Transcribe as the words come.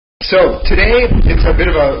So today it's a bit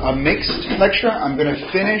of a mixed lecture. I'm going to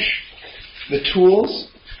finish the tools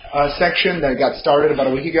section that got started about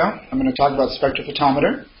a week ago. I'm going to talk about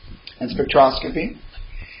spectrophotometer and spectroscopy.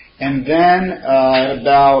 And then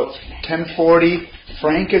about 10:40,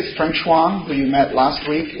 Frank Schwang, who you met last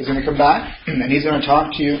week, is going to come back, and he's going to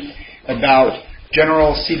talk to you about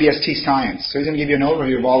general CBST science. So he's going to give you an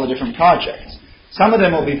overview of all the different projects. Some of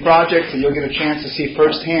them will be projects that you'll get a chance to see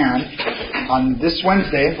firsthand on this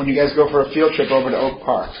Wednesday when you guys go for a field trip over to Oak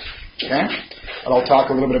Park. Okay? But I'll talk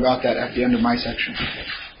a little bit about that at the end of my section.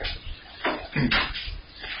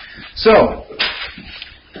 So,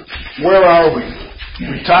 where are we?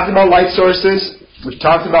 We've talked about light sources. We've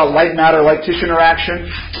talked about light matter, light tissue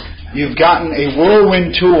interaction. You've gotten a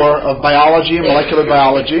whirlwind tour of biology and molecular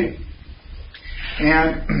biology.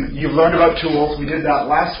 And you've learned about tools. We did that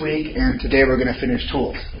last week, and today we're going to finish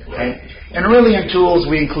tools. Okay? And really in tools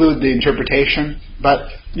we include the interpretation,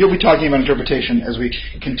 but you'll be talking about interpretation as we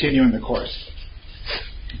continue in the course.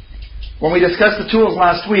 When we discussed the tools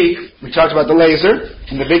last week, we talked about the laser,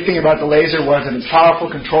 and the big thing about the laser was that it's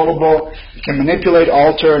powerful, controllable, it can manipulate,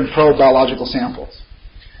 alter, and probe biological samples.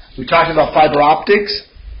 We talked about fiber optics.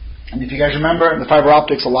 And if you guys remember, the fiber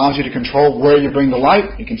optics allows you to control where you bring the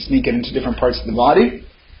light. You can sneak it into different parts of the body.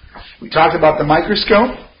 We talked about the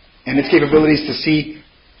microscope and its capabilities to see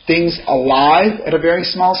things alive at a very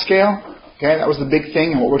small scale. Okay, that was the big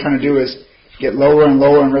thing, and what we're trying to do is get lower and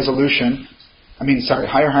lower in resolution.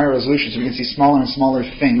 Higher and higher resolution, so we can see smaller and smaller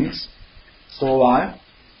things still alive.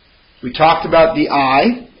 We talked about the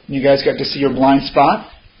eye. You guys got to see your blind spot.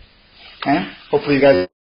 Okay, hopefully you guys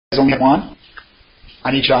only have one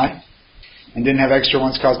on each eye, and didn't have extra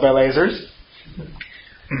ones caused by lasers.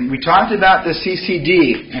 We talked about the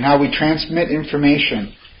CCD and how we transmit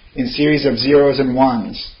information in series of zeros and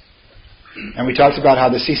ones. And we talked about how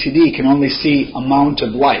the CCD can only see amount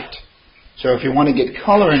of light. So if you want to get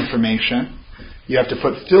color information, you have to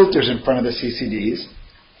put filters in front of the CCDs.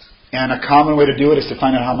 And a common way to do it is to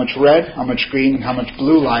find out how much red, how much green, and how much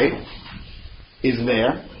blue light is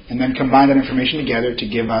there, and then combine that information together to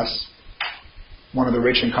give us one of the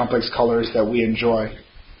rich and complex colors that we enjoy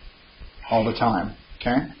all the time.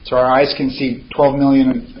 Okay? So our eyes can see 12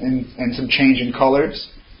 million and some change in colors.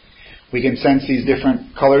 We can sense these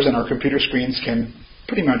different colors, and our computer screens can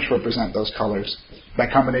pretty much represent those colors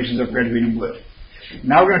by combinations of red, green, and blue.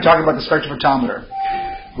 Now we're going to talk about the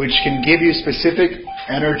spectrophotometer, which can give you specific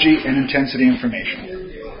energy and intensity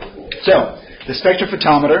information. So, the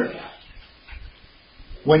spectrophotometer,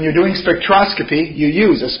 when you're doing spectroscopy, you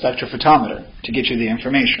use a spectrophotometer to get you the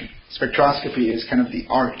information. Spectroscopy is kind of the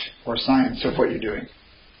art or science of what you're doing.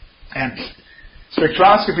 And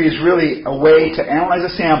spectroscopy is really a way to analyze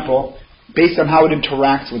a sample based on how it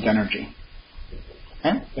interacts with energy.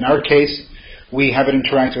 Okay? In our case, we have it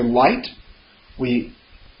interact with light. We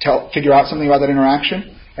figure out something about that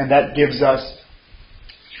interaction, and that gives us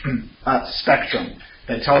a spectrum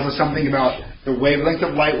that tells us something about the wavelength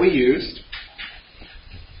of light we used,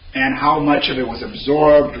 and how much of it was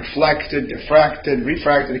absorbed, reflected, diffracted,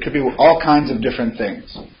 refracted. It could be all kinds of different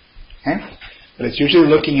things. Okay? But it's usually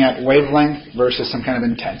looking at wavelength versus some kind of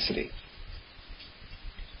intensity.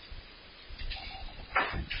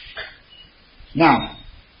 Now,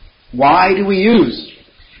 why do we use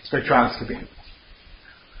spectroscopy?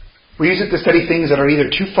 We use it to study things that are either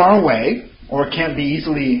too far away or can't be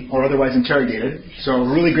easily or otherwise interrogated. So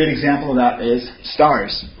a really great example of that is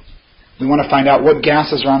stars. We want to find out what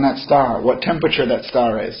gases are on that star, what temperature that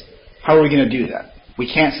star is. How are we going to do that?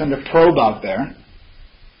 We can't send a probe out there.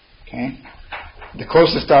 Okay? The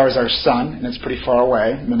closest star is our sun, and it's pretty far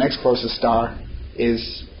away. And the next closest star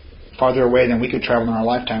is farther away than we could travel in our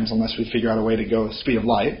lifetimes unless we figure out a way to go the speed of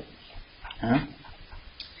light. Okay?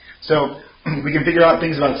 So we can figure out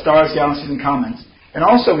things about stars, galaxies, and comets. And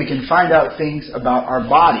also we can find out things about our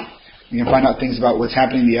body. We can find out things about what's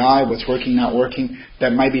happening in the eye, what's working, not working,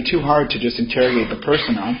 that might be too hard to just interrogate the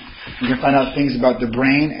person on. We can find out things about the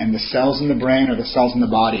brain and the cells in the brain or the cells in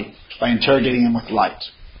the body by interrogating them with light.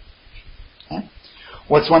 Okay?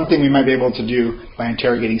 What's one thing we might be able to do by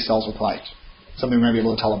interrogating cells with light? Something we might be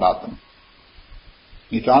able to tell about them.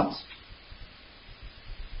 Any thoughts?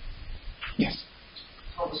 Yes?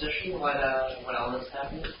 Composition, what elements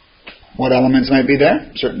happen? What elements might be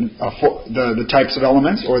there? Certain the types of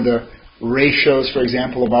elements, or the ratios, for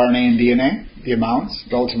example, of RNA and DNA, the amounts,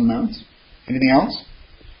 relative amounts. Anything else?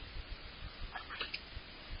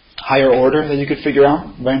 Higher order that you could figure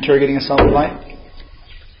out by interrogating a cell with light?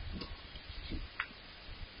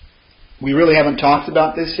 We really haven't talked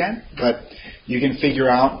about this yet, but you can figure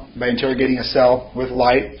out by interrogating a cell with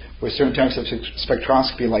light with certain types of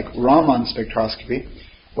spectroscopy, like Raman spectroscopy,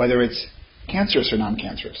 whether it's cancerous or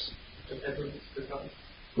non-cancerous.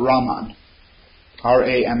 Raman.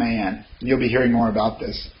 R-A-M-A-N. You'll be hearing more about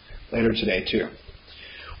this later today too.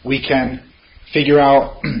 We can figure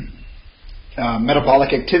out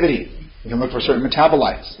metabolic activity. We can look for certain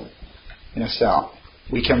metabolites in a cell.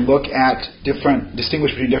 We can look at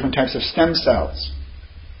distinguish between different types of stem cells.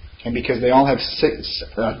 Okay, because they all have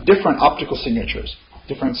different optical signatures,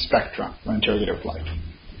 different spectra when interrogative light.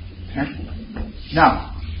 Okay?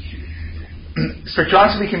 Now,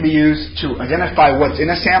 spectroscopy can be used to identify what's in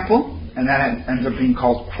a sample, and that ends up being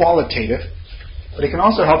called qualitative. But it can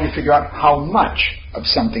also help you figure out how much of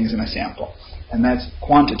something is in a sample, and that's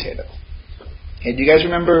quantitative. Okay, do you guys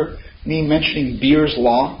remember me mentioning Beer's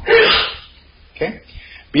law? Okay,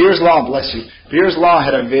 Beer's law, bless you. Beer's law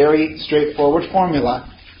had a very straightforward formula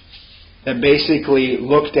that basically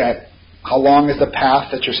looked at how long is the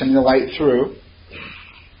path that you're sending the light through,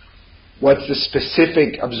 what's the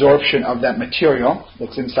specific absorption of that material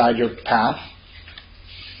that's inside your path,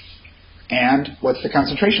 and what's the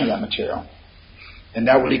concentration of that material. And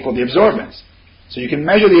that would equal the absorbance. So you can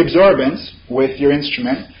measure the absorbance with your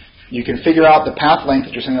instrument. You can figure out the path length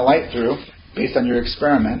that you're sending the light through based on your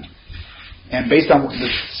experiment. And based on the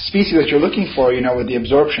species that you're looking for, you know what the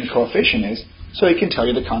absorption coefficient is, so it can tell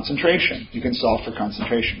you the concentration. You can solve for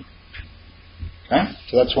concentration. Okay?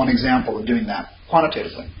 So that's one example of doing that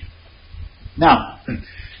quantitatively. Now,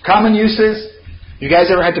 common uses. You guys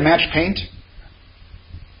ever had to match paint?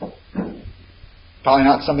 Probably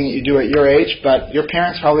not something that you do at your age, but your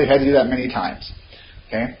parents probably had to do that many times.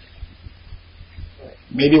 Okay?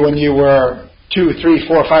 Maybe when you were 2, 3,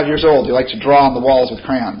 4, 5 years old, you liked to draw on the walls with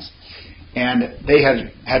crayons. And they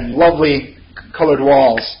had lovely colored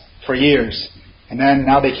walls for years. And then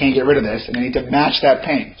now they can't get rid of this, and they need to match that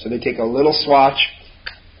paint. So they take a little swatch,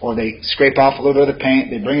 or they scrape off a little bit of the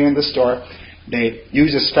paint, they bring it in the store, they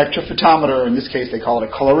use a spectrophotometer, in this case they call it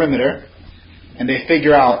a colorimeter, and they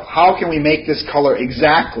figure out how can we make this color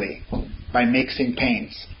exactly by mixing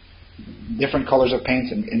paints. Different colors of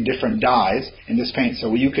paints and different dyes in this paint,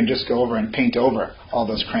 so you can just go over and paint over all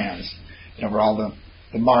those crayons, and over all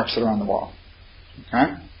the marks that are on the wall.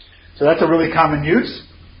 Okay? So that's a really common use.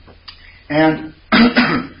 And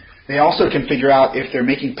they also can figure out if they're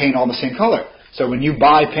making paint all the same color. So when you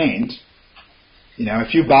buy paint, you know,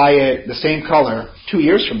 if you buy it the same color 2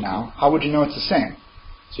 years from now, how would you know it's the same?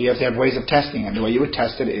 So you have to have ways of testing it. The way you would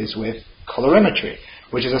test it is with colorimetry,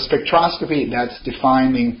 which is a spectroscopy that's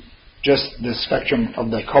defining just the spectrum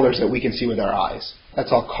of the colors that we can see with our eyes.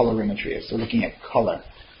 That's all colorimetry is. They're looking at color.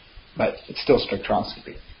 But it's still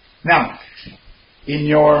spectroscopy. Now,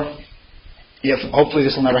 hopefully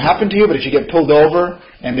this will never happen to you, but if you get pulled over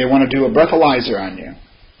and they want to do a breathalyzer on you,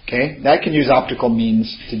 okay, that can use optical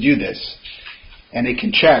means to do this. And they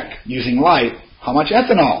can check, using light, how much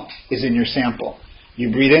ethanol is in your sample.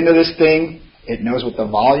 You breathe into this thing, it knows what the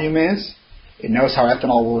volume is, it knows how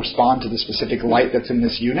ethanol will respond to the specific light that's in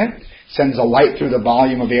this unit, sends a light through the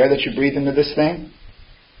volume of air that you breathe into this thing,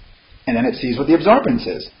 and then it sees what the absorbance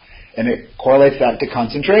is. And it correlates that to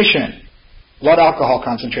concentration. Blood alcohol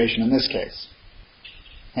concentration in this case.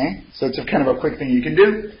 Okay? So it's a kind of a quick thing you can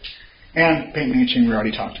do. And paint matching we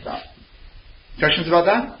already talked about. Questions about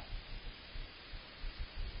that?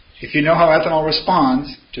 If you know how ethanol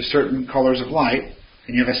responds to certain colors of light,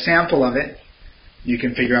 and you have a sample of it, you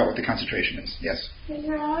can figure out what the concentration is. Yes? Is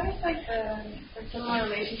there always like a similar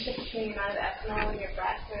relationship between the amount of ethanol in your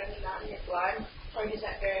breath and the amount in your blood? Or does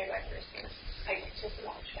that vary by person? Like, it's just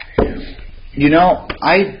about check. You know,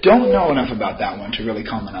 I don't know enough about that one to really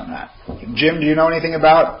comment on that. Jim, do you know anything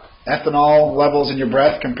about ethanol levels in your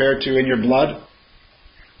breath compared to in your blood?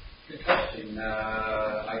 Good question.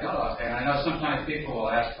 I don't know. And I know sometimes people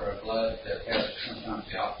will ask for a blood test, sometimes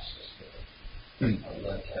the opposite, a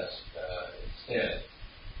blood test instead.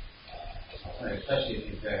 Especially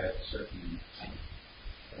if you've had certain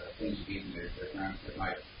things you eat in your ground that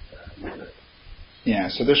might Yeah,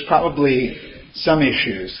 so there's probably some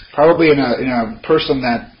issues. Probably in a person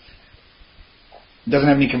that doesn't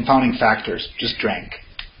have any confounding factors, just drank.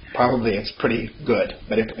 Probably it's pretty good,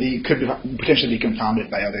 but it could potentially be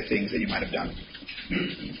confounded by other things that you might have done.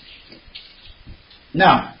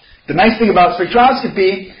 Now, the nice thing about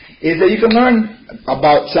spectroscopy is that you can learn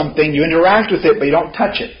about something, you interact with it, but you don't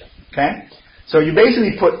touch it. Okay? So you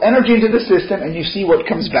basically put energy into the system and you see what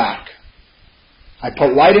comes back. I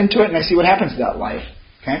put light into it and I see what happens to that light.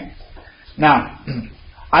 Okay? Now,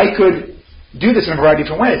 I could do this in a variety of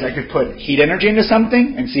different ways. I could put heat energy into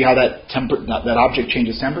something and see how that object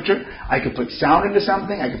changes temperature. I could put sound into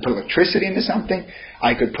something. I could put electricity into something.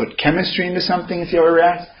 I could put chemistry into something and see how it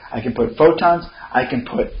reacts. I can put photons. I can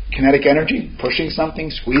put kinetic energy, pushing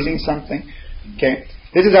something, squeezing something. Okay?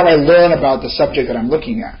 This is how I learn about the subject that I'm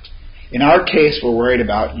looking at. In our case, we're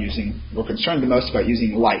concerned the most about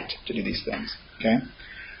using light to do these things. Okay?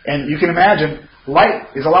 And you can imagine, light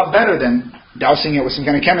is a lot better than dousing it with some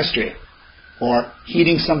kind of chemistry, or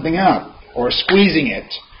heating something up, or squeezing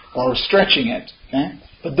it, or stretching it. Okay?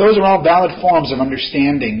 But those are all valid forms of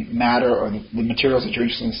understanding matter or the materials that you're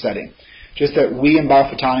interested in studying. Just that we in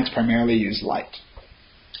biophotonics primarily use light.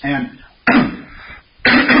 And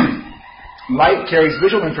light carries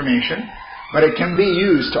visual information, but it can be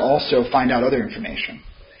used to also find out other information.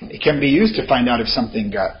 It can be used to find out if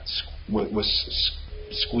something was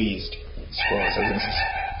squeezed.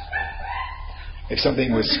 If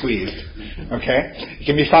something was squeezed, okay? It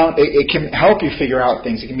can be found. It can help you figure out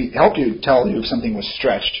things. It can help you tell you if something was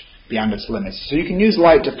stretched beyond its limits. So you can use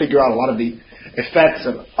light to figure out a lot of the effects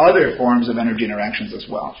of other forms of energy interactions as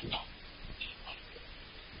well.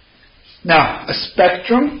 Now, a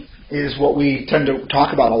spectrum is what we tend to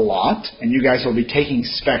talk about a lot, and you guys will be taking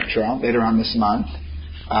spectra later on this month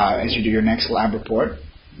as you do your next lab report,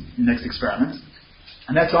 next experiments.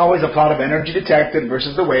 And that's always a plot of energy detected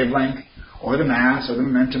versus the wavelength, or the mass, or the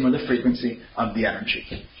momentum, or the frequency of the energy.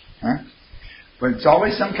 Okay? But it's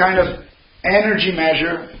always some kind of energy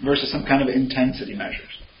measure versus some kind of intensity measures.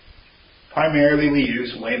 Primarily we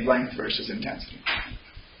use wavelength versus intensity.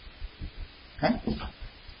 Okay?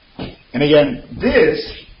 And again,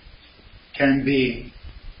 this can be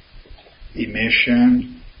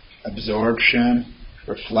emission, absorption,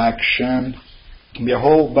 reflection. It can be a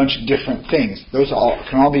whole bunch of different things. Those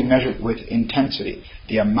can all be measured with intensity,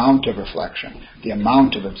 the amount of reflection, the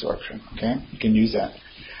amount of absorption. Okay, you can use that,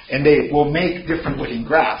 and they will make different looking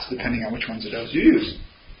graphs depending on which ones of those you use.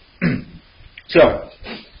 So,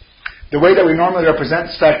 the way that we normally represent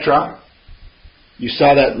spectra, you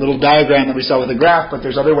saw that little diagram that we saw with the graph, but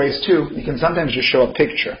there's other ways too. You can sometimes just show a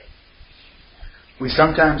picture. We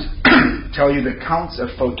sometimes tell you the counts of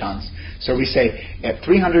photons. So we say at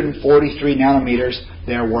 343 nanometers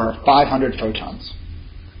there were 500 photons.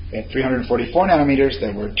 At 344 nanometers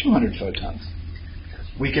there were 200 photons.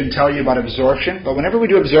 We can tell you about absorption, but whenever we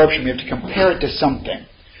do absorption we have to compare it to something.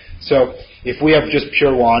 So if we have just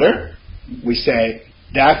pure water, we say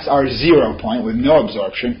that's our 0 point with no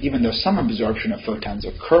absorption, even though some absorption of photons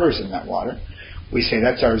occurs in that water. We say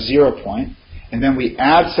that's our 0 point, and then we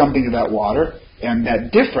add something to that water, and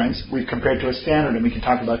that difference we compare to a standard, and we can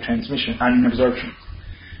talk about transmission, and absorption.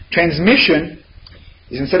 Transmission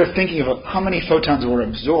is, instead of thinking of how many photons were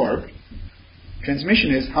absorbed,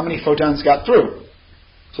 transmission is how many photons got through.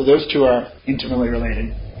 So those two are intimately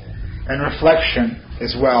related. And reflection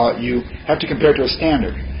as well, you have to compare to a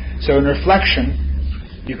standard. So in reflection,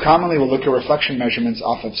 you commonly will look at reflection measurements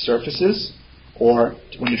off of surfaces, or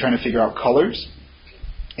when you're trying to figure out colors.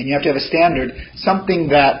 And you have to have a standard, something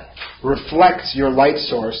that reflects your light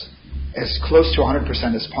source as close to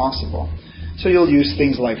 100% as possible. So you'll use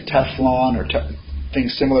things like Teflon or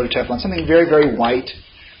things similar to Teflon, something very, very white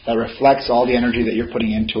that reflects all the energy that you're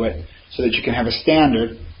putting into it so that you can have a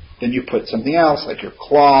standard. Then you put something else like your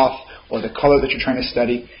cloth or the color that you're trying to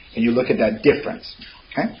study, and you look at that difference.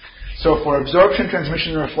 Okay? So for absorption,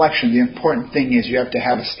 transmission, and reflection, the important thing is you have to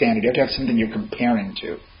have a standard. You have to have something you're comparing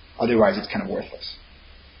to. Otherwise, it's kind of worthless.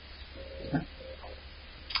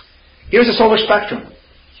 Here's a solar spectrum.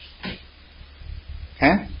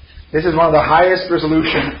 Okay? This is one of the highest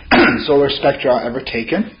resolution solar spectra ever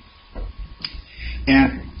taken.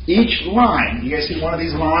 And each line, you guys see one of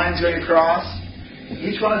these lines going across?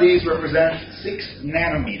 Each one of these represents 6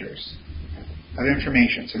 nanometers of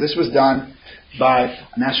information. So this was done by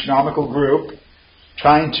an astronomical group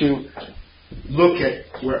trying to look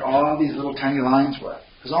at where all these little tiny lines were.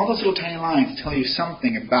 Because all those little tiny lines tell you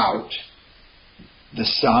something about the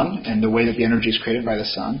sun and the way that the energy is created by the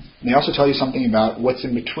sun. And they also tell you something about what's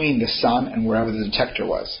in between the sun and wherever the detector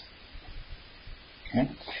was. Okay?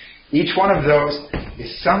 Each one of those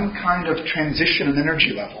is some kind of transition in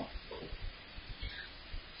energy level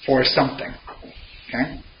for something.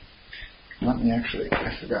 Okay? Let me actually,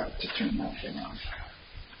 I forgot to turn that thing off.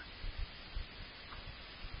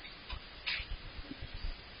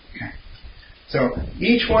 Okay. So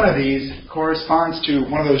each one of these corresponds to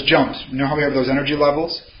one of those jumps. You know how we have those energy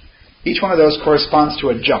levels? Each one of those corresponds to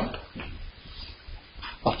a jump.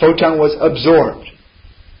 A photon was absorbed.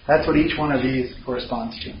 That's what each one of these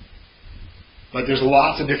corresponds to. But there's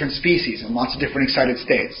lots of different species and lots of different excited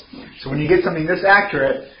states. So when you get something this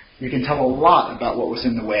accurate, you can tell a lot about what was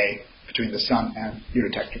in the way between the sun and your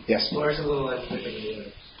detector. Yes? Where's a little less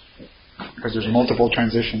different? Because there's multiple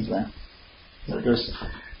transitions there.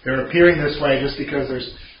 They're appearing this way just because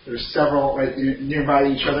there's There's several right nearby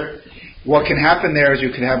each other. What can happen there is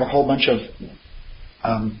you can have a whole bunch of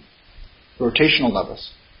rotational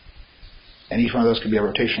levels. And each one of those could be a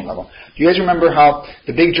rotational level. Do you guys remember how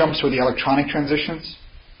the big jumps were the electronic transitions?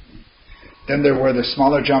 Then there were the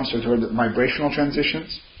smaller jumps, which were the vibrational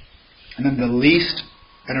transitions. And then the least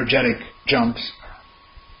energetic jumps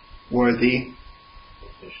were the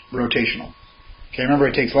rotational. Okay, remember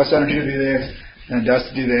it takes less energy to do this than it does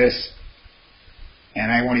to do this. And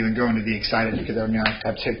I won't even go into the excited because I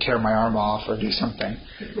have to tear my arm off or do something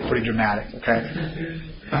pretty dramatic. Okay,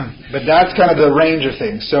 but that's kind of the range of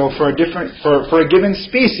things. So for a given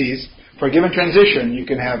species, for a given transition, you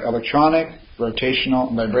can have electronic, rotational,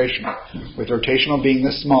 and vibrational. With rotational being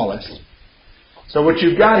the smallest. So what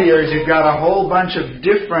you've got here is you've got a whole bunch of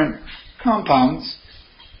different compounds,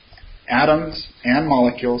 atoms and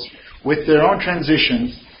molecules, with their own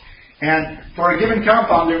transitions. And for a given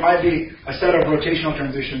compound, there might be a set of rotational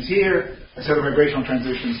transitions here, a set of vibrational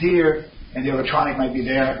transitions here, and the electronic might be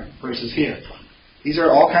there versus here. These are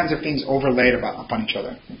all kinds of things overlaid upon each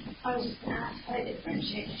other. I was just going to ask how to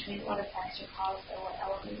differentiate between what effects are caused by what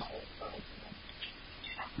elements are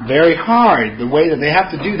caused. Very hard. The way that they have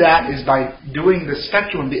to do that is by doing the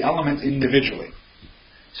spectrum of the elements individually.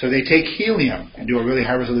 So they take helium and do a really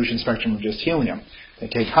high resolution spectrum of just helium. They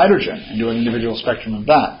take hydrogen and do an individual spectrum of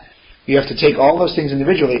that. You have to take all those things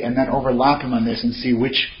individually and then overlap them on this and see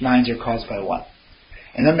which lines are caused by what.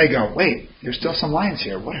 And then they go, wait, there's still some lines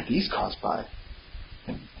here. What are these caused by?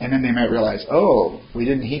 And then they might realize, oh, we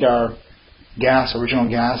didn't heat our original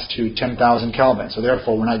gas to 10,000 Kelvin, so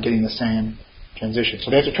therefore we're not getting the same transition. So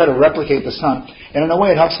they have to try to replicate the sun, and in a way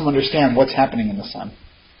it helps them understand what's happening in the sun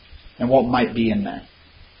and what might be in there,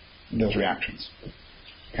 in those reactions.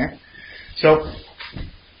 Okay? So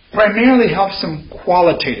primarily helps them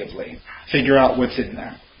qualitatively figure out what's in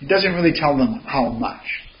there. It doesn't really tell them how much.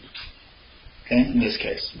 Okay, in this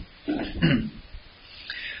case.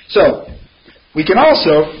 So, we can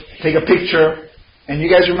also take a picture, and you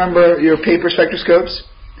guys remember your paper spectroscopes?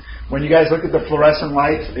 When you guys looked at the fluorescent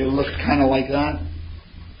lights, it looked kind of like that.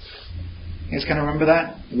 You guys kind of remember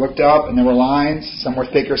that? You looked up, and there were lines. Some were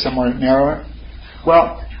thicker, some were narrower.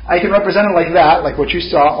 Well, I can represent it like that, like what you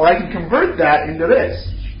saw, or I can convert that into this.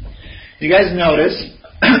 You guys notice,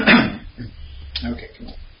 okay, come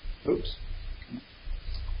on. Oops.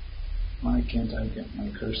 Why can't I get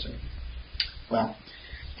my cursor? Well,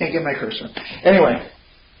 can't get my cursor. Anyway,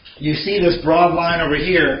 you see this broad line over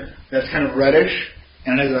here that's kind of reddish,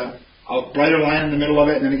 and there's a brighter line in the middle of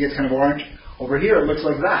it, and then it gets kind of orange. Over here it looks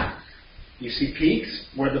like that. You see peaks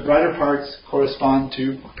where the brighter parts correspond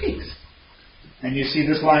to peaks. And you see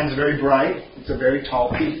this line is very bright. It's a very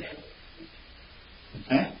tall peak.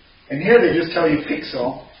 Okay? And here they just tell you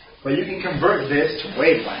pixel, but you can convert this to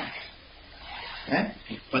wavelength. Okay?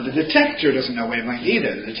 But the detector doesn't know wavelength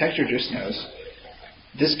either. The detector just knows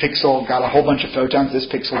this pixel got a whole bunch of photons, this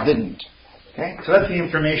pixel didn't. Okay? So that's the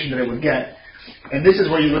information that it would get. And this is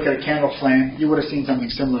where you look at a candle flame. You would have seen something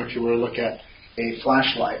similar if you were to look at a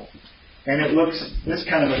flashlight. And it looks, this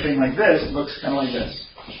kind of a thing like this, looks kind of like this.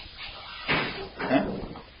 Okay?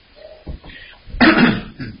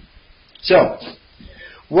 So,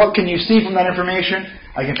 what can you see from that information?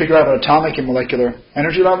 I can figure out atomic and molecular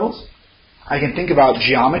energy levels. I can think about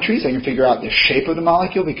geometries. I can figure out the shape of the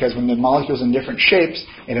molecule, because when the molecule is in different shapes,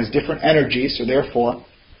 it has different energies, so therefore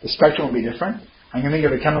the spectrum will be different. I can think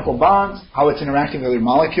of the chemical bonds, how it's interacting with other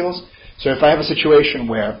molecules. So if I have a situation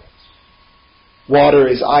where water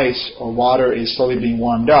is ice or water is slowly being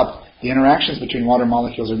warmed up, the interactions between water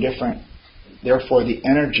molecules are different. Therefore, the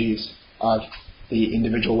energies of the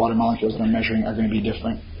individual water molecules that I'm measuring are going to be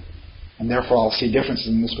different. And therefore, I'll see differences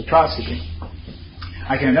in the spectroscopy.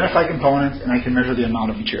 I can identify components, and I can measure the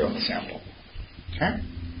amount of material in the sample. Okay?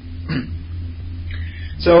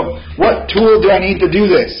 So, what tool do I need to do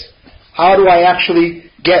this? How do I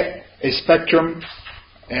actually get a spectrum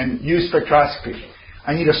and use spectroscopy?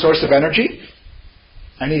 I need a source of energy.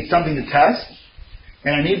 I need something to test.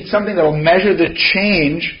 And I need something that will measure the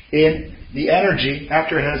change in the energy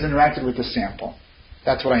after it has interacted with the sample.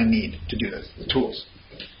 That's what I need to do this, the tools.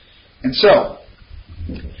 And so,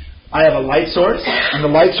 I have a light source, and the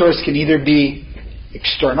light source can either be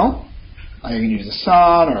external, I can use the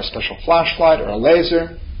sun, or a special flashlight, or a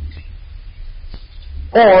laser,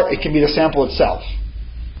 or it can be the sample itself.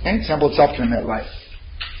 Okay? The sample itself can emit light.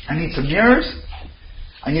 I need some mirrors,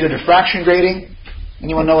 I need a diffraction grating.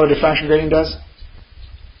 Anyone know what a diffraction grating does?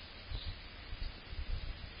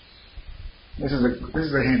 This is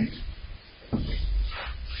a hint.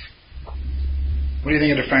 What do you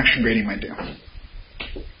think a diffraction grating might do?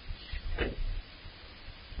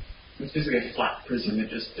 It's basically a flat prism. It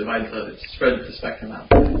just spreads the spectrum out.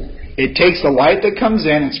 It takes the light that comes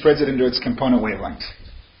in and spreads it into its component wavelengths.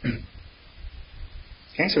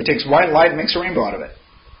 Okay, so it takes white light and makes a rainbow out of it.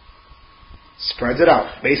 Spreads it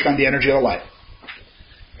out based on the energy of the light.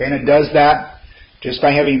 Okay, and it does that just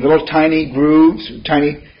by having little tiny grooves,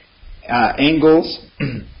 tiny angles.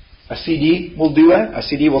 A CD will do it. A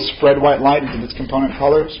CD will spread white light into its component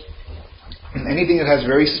colors. And anything that has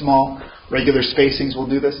very small regular spacings will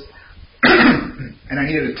do this. And I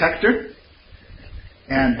need a detector.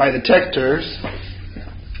 And by detectors,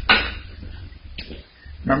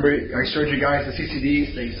 remember I showed you guys the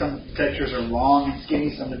CCDs. Some detectors are long and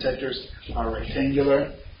skinny. Some detectors are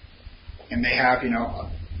rectangular. And they have,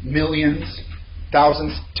 millions,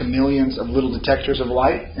 thousands to millions of little detectors of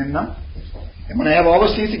light in them. And when I have all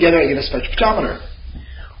those things together, I get a spectrophotometer.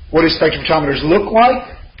 What do spectrophotometers look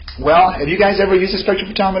like? Well, have you guys ever used a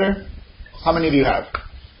spectrophotometer? How many of you have?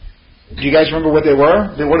 Do you guys remember what they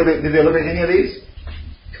were? Did they look like any of these?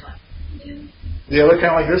 Did they look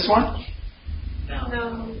kind of like this one? No.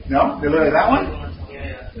 No? They look like that one?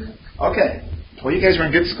 Okay. Well, you guys are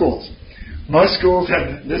in good schools. Most schools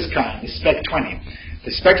have this kind, the Spec 20.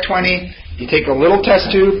 The Spec 20, you take a little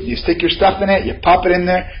test tube, you stick your stuff in it, you pop it in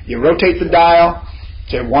there, you rotate the dial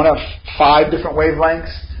to one of 5 different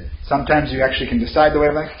wavelengths. Sometimes you actually can decide the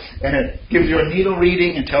wavelength, and it gives you a needle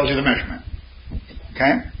reading and tells you the measurement.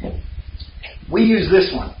 Okay? We use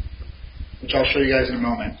this one, which I'll show you guys in a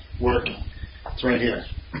moment, working. It's right here.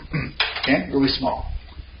 Okay? Really small.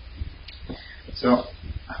 So,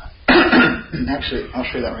 actually, I'll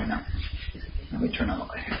show you that right now. Let me turn on the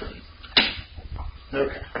light here.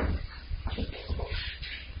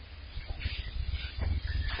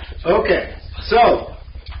 Okay, so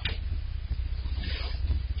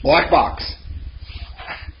black box.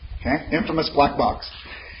 Okay, infamous black box.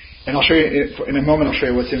 And I'll show you in a moment. I'll show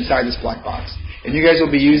you what's inside this black box. And you guys will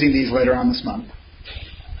be using these later on this month.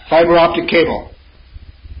 Fiber optic cable.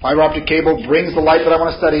 Fiber optic cable brings the light that I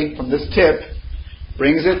want to study from this tip,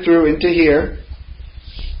 brings it through into here.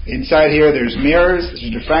 Inside here, there's mirrors, there's a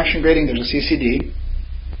diffraction grating, there's a CCD,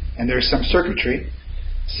 and there's some circuitry.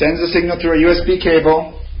 Sends the signal through a USB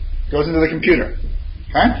cable, goes into the computer.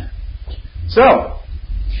 Okay? So,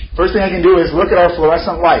 first thing I can do is look at our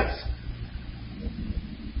fluorescent lights.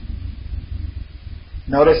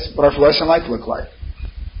 Notice what our fluorescent lights look like.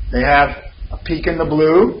 They have a peak in the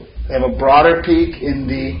blue, they have a broader peak in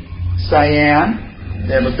the cyan,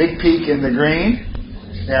 they have a big peak in the green,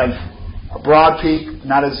 they have a broad peak,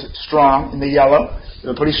 not as strong, in the yellow.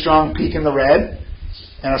 There's a pretty strong peak in the red,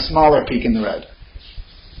 and a smaller peak in the red.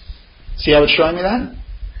 See how it's showing me that?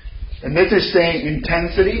 And this is saying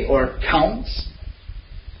intensity or counts.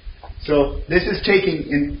 So this is taking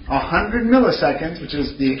in 100 milliseconds, which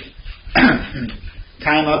is the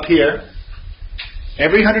time up here.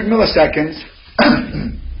 Every 100 milliseconds,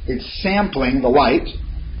 it's sampling the light,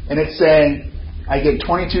 and it's saying, I get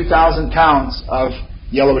 22,000 counts of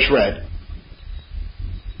yellowish red.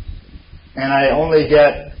 And I only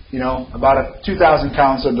get, about 2,000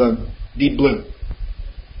 counts of the deep blue.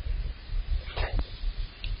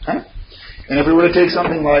 Okay? And if we were to take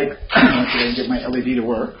something like, let's get my LED to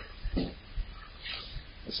work.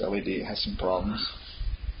 This LED has some problems.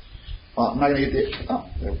 Well, I'm not going to get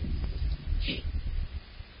there.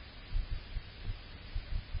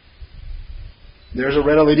 There's a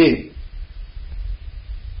red LED.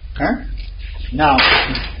 Okay? Now,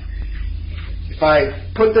 if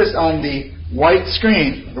I put this on the white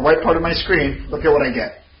screen, the white part of my screen, look at what I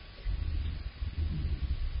get.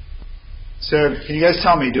 So, can you guys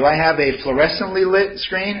tell me, do I have a fluorescently lit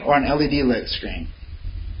screen or an LED lit screen?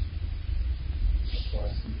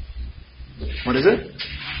 What is it?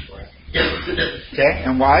 Okay,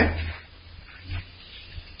 and why?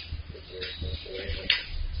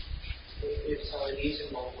 It's LEDs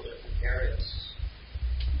in multiple different areas.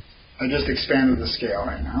 I just expanded the scale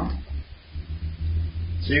right now.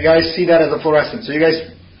 So you guys see that as a fluorescent. So you guys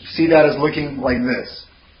see that as looking like this.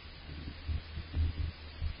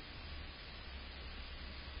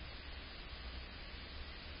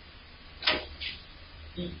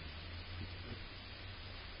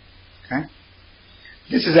 Okay?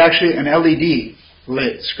 This is actually an LED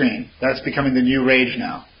lit screen. That's becoming the new rage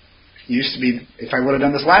now. It used to be, if I would have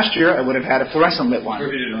done this last year, I would have had a fluorescent lit one.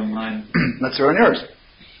 Or did it online? Let's do it on yours.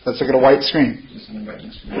 Let's look at a white screen. Bring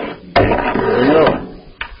it over.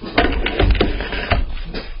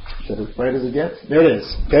 Is that as bright as it gets? There it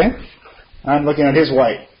is. Okay? I'm looking at his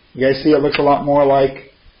white. You guys see it looks a lot more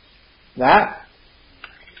like that?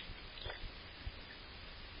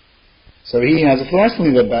 So he has a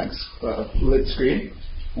fluorescently lit screen,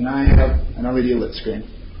 and I have an LED lit screen.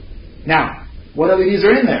 Now, what LEDs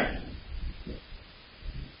are in there?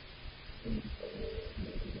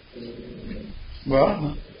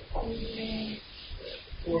 Well,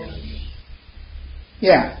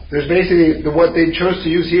 yeah, there's basically, what they chose to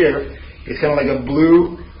use here is kind of like a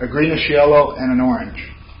blue, a greenish yellow, and an orange.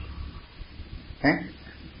 Okay?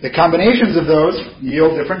 The combinations of those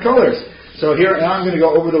yield different colors. So here, now I'm going to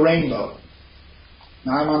go over the rainbow.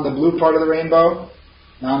 Now I'm on the blue part of the rainbow.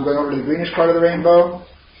 Now I'm going over to the greenish part of the rainbow.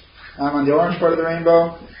 Now I'm on the orange part of the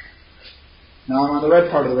rainbow. Now I'm on the red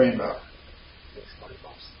part of the rainbow.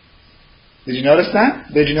 Did you notice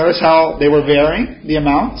that? Did you notice how they were varying the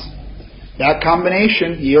amounts? That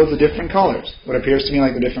combination yields the different colors, what appears to me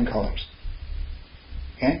like the different colors.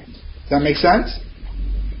 Okay? Does that make sense?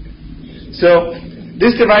 So,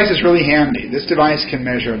 this device is really handy. This device can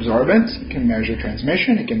measure absorbance, it can measure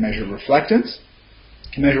transmission, it can measure reflectance,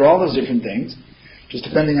 it can measure all those different things, just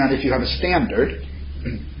depending on if you have a standard.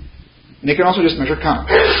 And it can also just measure count.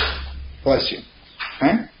 Bless you.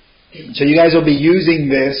 Okay? So you guys will be using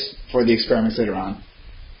this for the experiments later on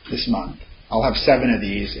this month. I'll have 7 of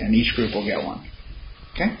these, and each group will get one.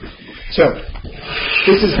 Okay? So,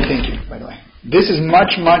 thank you, by the way. This is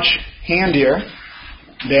much, much handier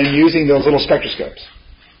than using those little spectroscopes.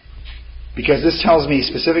 Because this tells me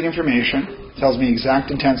specific information, tells me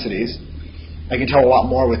exact intensities. I can tell a lot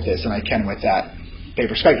more with this than I can with that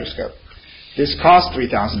paper spectroscope. This costs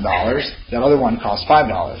 $3,000. That other one costs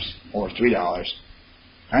 $5 or $3.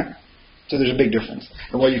 Okay? So there's a big difference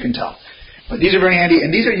in what you can tell. But these are very handy,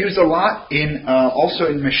 and these are used a lot in also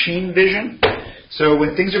in machine vision. So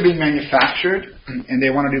when things are being manufactured and they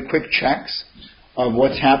want to do quick checks of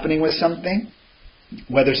what's happening with something,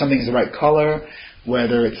 whether something is the right color,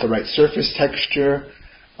 whether it's the right surface texture,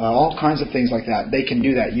 all kinds of things like that, they can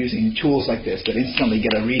do that using tools like this that instantly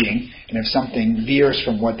get a reading, and if something veers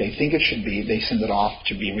from what they think it should be, they send it off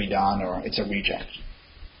to be redone or it's a reject.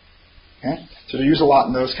 Okay? So they're used a lot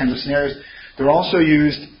in those kinds of scenarios. They're also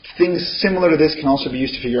used, things similar to this can also be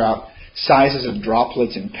used to figure out sizes of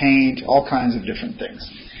droplets in paint, all kinds of different things.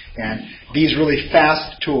 And these really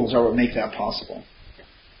fast tools are what make that possible.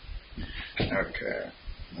 Okay,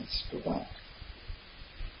 let's go back.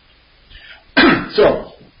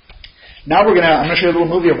 So, now I'm going to show you a little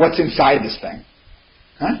movie of what's inside this thing.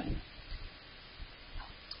 Huh?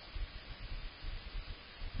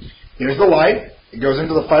 Here's the light. It goes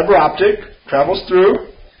into the fiber optic, travels through,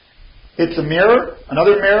 hits a mirror,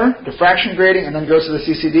 another mirror, diffraction grating, and then goes to the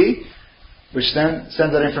CCD, which then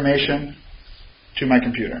sends that information to my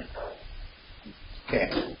computer.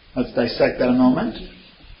 Okay, let's dissect that a moment.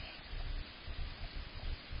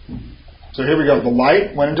 So here we go. The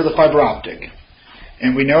light went into the fiber optic.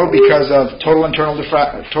 And we know because of total internal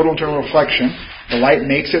reflection, the light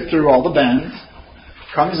makes it through all the bends,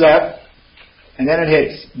 comes up, and then it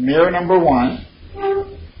hits mirror number 1.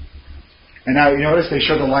 And now you notice they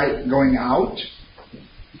show the light going out,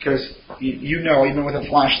 because you know, even with a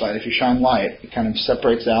flashlight, if you shine light, it kind of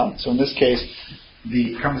separates out. So in this case,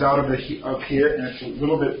 it comes out of up here, and it's a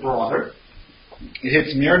little bit broader. It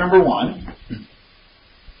hits mirror number 1.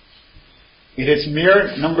 It hits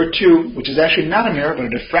mirror number 2, which is actually not a mirror, but a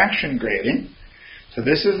diffraction grating. So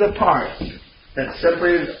this is the part that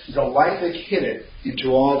separated the light that hit it into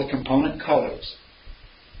all the component colors.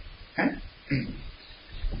 Okay?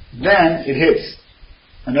 Then it hits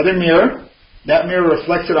another mirror. That mirror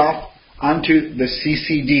reflects it off onto the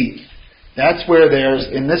CCD. That's where there's,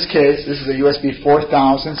 in this case, this is a USB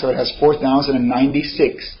 4000, so it has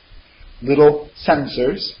 4096 little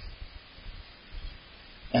sensors.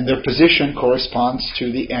 And their position corresponds to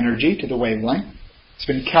the energy, to the wavelength. It's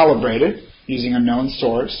been calibrated using a known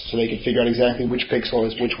source, so they can figure out exactly which pixel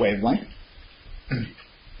is which wavelength.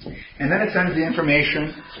 And then it sends the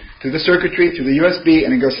information through the circuitry, through the USB,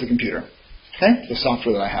 and it goes to the computer. Okay? The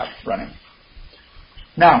software that I have running.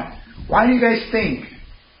 Now, why do you guys think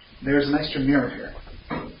there's an extra mirror here?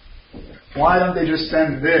 Why don't they just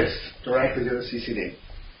send this directly to the CCD?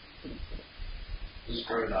 Just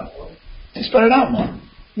spread it out more. To spread it out more.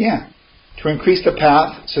 Yeah. To increase the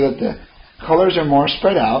path so that the colors are more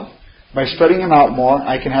spread out. By spreading them out more,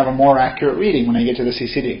 I can have a more accurate reading when I get to the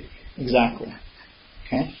CCD. Exactly.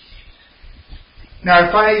 Okay? Now,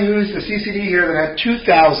 if I use the CCD here that had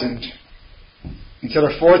 2,000 instead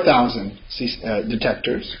of 4,000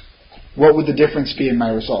 detectors, what would the difference be in my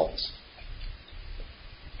results?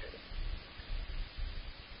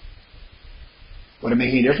 Would it make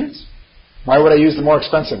any difference? Why would I use the more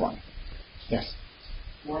expensive one? Yes?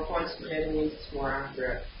 More points per hit means it's more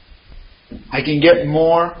accurate. I can get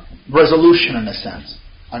more resolution in a sense.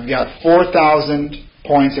 I've got 4,000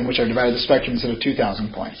 points in which I divided the spectrum instead of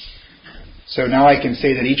 2,000 points. So now I can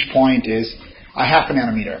say that each point is a half a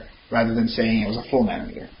nanometer rather than saying it was a full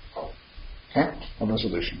nanometer. Okay? Of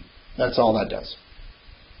resolution. That's all that does.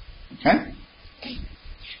 Okay?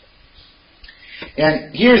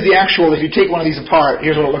 And here's the actual, if you take one of these apart,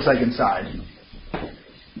 here's what it looks like inside.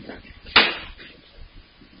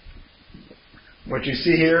 What you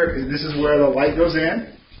see here is this is where the light goes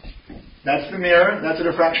in. That's the mirror. That's a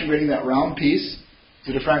diffraction grating, that round piece is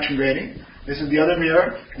a diffraction grating. This is the other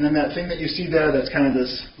mirror. And then that thing that you see there that's kind of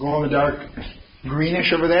this glow-in-the-dark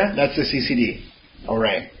greenish over there, that's the CCD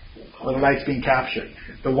array, where the light's being captured.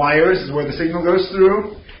 The wires is where the signal goes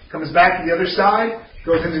through, comes back to the other side,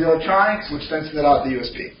 goes into the electronics, which then sends it out the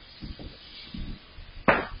USB.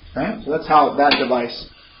 Okay? So that's how that device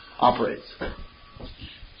operates.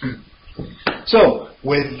 So,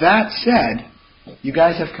 with that said, you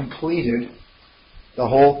guys have completed the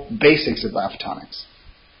whole basics of biophotonics.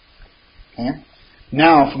 Okay?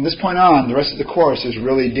 Now, from this point on, the rest of the course is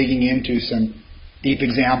really digging into some deep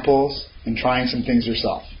examples and trying some things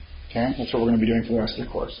yourself. Okay? That's what we're going to be doing for the rest of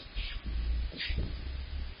the course.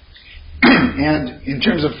 And in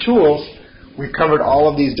terms of tools, we've covered all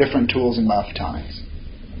of these different tools in biophotonics.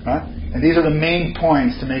 Okay? And these are the main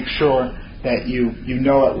points to make sure that you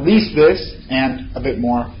know at least this and a bit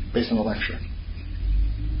more based on the lecture.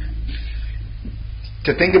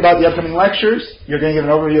 To think about the upcoming lectures, you're going to get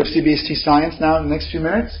an overview of CBST science now in the next few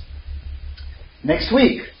minutes. Next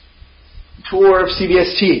week, tour of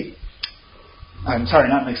CBST. I'm sorry,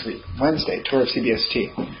 not next week. Wednesday, tour of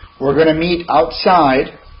CBST. We're going to meet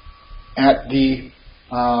outside at the,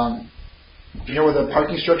 you know where the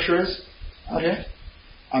parking structure is? Out here?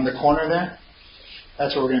 On the corner there?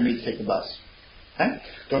 That's where we're going to meet to take the bus. Okay?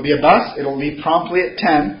 There'll be a bus. It'll leave promptly at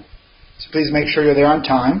 10. So please make sure you're there on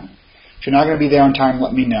time. If you're not going to be there on time,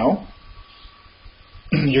 let me know.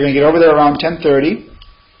 You're going to get over there around 10:30.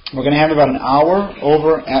 We're going to have about an hour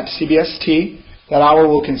over at CBST. That hour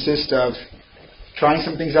will consist of trying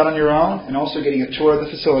some things out on your own and also getting a tour of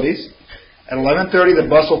the facilities. At 11:30, the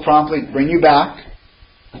bus will promptly bring you back.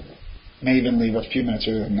 May even leave a few minutes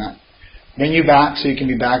earlier than that. Bring you back so you can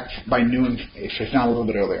be back by noon, if not a little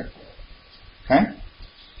bit earlier. Okay?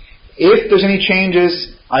 If there's any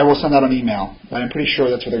changes, I will send out an email. But I'm pretty sure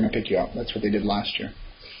that's where they're going to pick you up. That's what they did last year.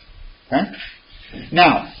 Okay?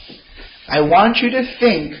 Now, I want you to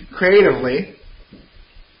think creatively.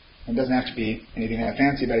 It doesn't have to be anything that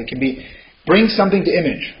fancy, but it can be, bring something to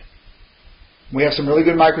image. We have some really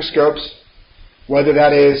good microscopes, whether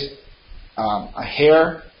that is a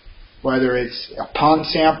hair, whether it's a pond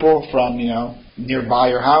sample from, nearby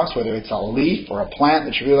your house, whether it's a leaf or a plant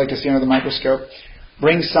that you really like to see under the microscope.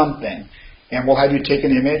 Bring something, and we'll have you take an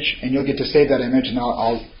image, and you'll get to save that image, and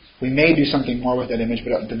we may do something more with that image,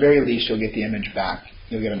 but at the very least, you'll get the image back.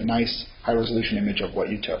 You'll get a nice, high-resolution image of what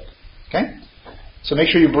you took. Okay? So make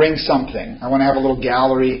sure you bring something. I want to have a little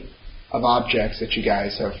gallery of objects that you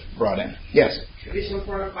guys have brought in. Yes? Should be some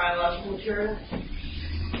form of biological material?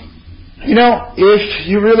 If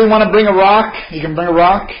you really want to bring a rock, you can bring a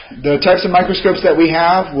rock. The types of microscopes that we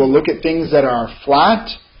have will look at things that are flat,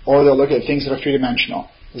 or they'll look at things that are three-dimensional,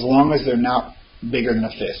 as long as they're not bigger than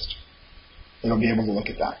a fist. They'll be able to look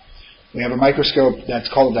at that. We have a microscope that's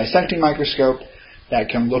called a dissecting microscope that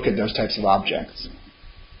can look at those types of objects.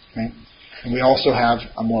 Okay? And we also have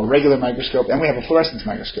a more regular microscope, and we have a fluorescence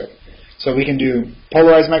microscope. So we can do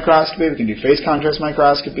polarized microscopy, we can do phase contrast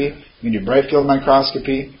microscopy, we can do bright field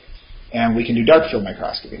microscopy, and we can do dark field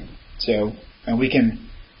microscopy. And we can,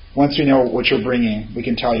 once we know what you're bringing, we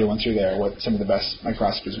can tell you once you're there what some of the best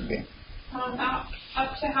microscopies would be.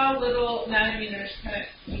 Up to how little nanometers can it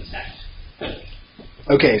detect?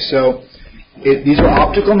 Okay, so these are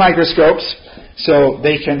optical microscopes, so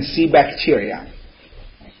they can see bacteria.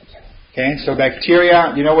 Okay, so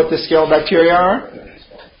bacteria, you know what the scale of bacteria are?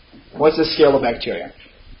 What's the scale of bacteria?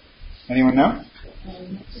 Anyone know?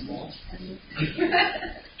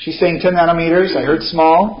 She's saying 10 nanometers. I heard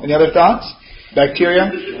small. Any other thoughts?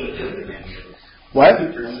 Bacteria? What?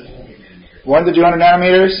 1 to 200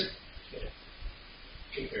 nanometers?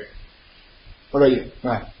 What about you? Go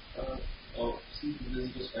ahead.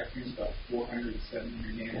 Visible spectrum is about 400 to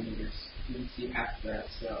 700 nanometers. You can see half of that,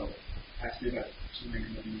 so it has to be about 200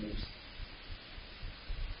 nanometers.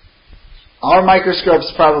 Our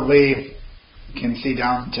microscopes probably can see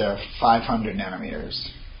down to 500 nanometers,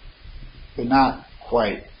 but not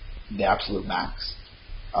quite the absolute max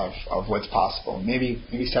of what's possible. Maybe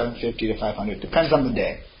 750 to 500. Depends on the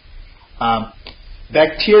day.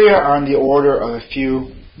 Bacteria are in the order of a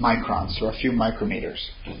few microns, or a few micrometers.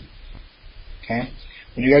 Okay?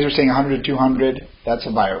 When you guys are saying 100 to 200, that's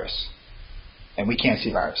a virus. And we can't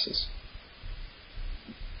see viruses.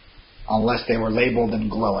 unless they were labeled and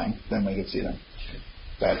glowing, then we could see them.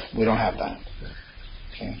 But we don't have that.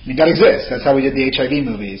 Okay. I mean, that exists. That's how we did the HIV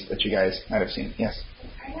movies that you guys might have seen. Yes?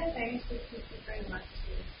 I had things that you could bring much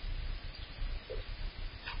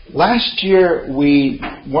to. Last year, we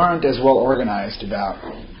weren't as well organized about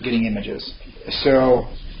getting images. So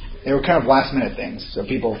they were kind of last-minute things. So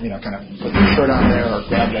people, kind of put their shirt on there or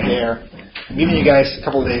grab the hair. I'm giving you guys a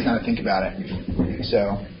couple of days now to think about it.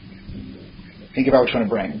 So think about what you want to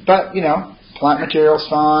bring. But, plant material's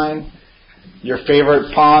fine. Your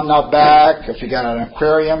favorite pond out back, if you got an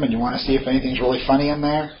aquarium and you want to see if anything's really funny in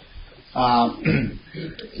there.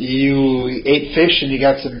 You ate fish and you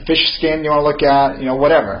got some fish skin you want to look at,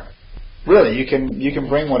 whatever. Really, you can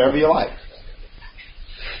bring whatever you like.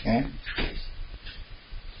 Okay?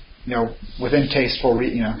 Within tasteful,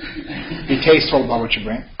 be tasteful about what you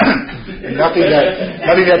bring. nothing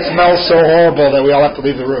that smells so horrible that we all have to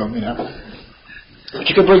leave the room, But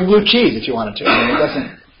you could bring blue cheese if you wanted to.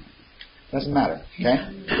 It doesn't matter. Okay?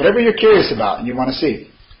 Whatever you're curious about and you want to see.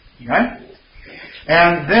 Okay?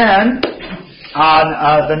 And then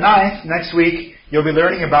on the 9th, next week, you'll be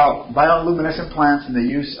learning about bioluminescent plants and the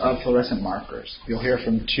use of fluorescent markers. You'll hear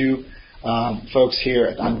from two folks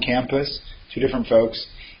here on campus, two different folks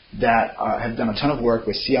that have done a ton of work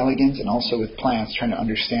with C. elegans and also with plants, trying to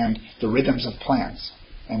understand the rhythms of plants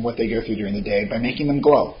and what they go through during the day by making them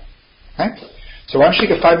glow. Okay? So why don't you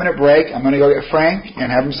take a 5-minute break? I'm going to go get Frank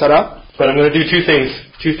and have him set up. But I'm going to do two things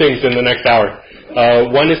in the next hour.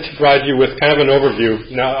 One is to provide you with kind of an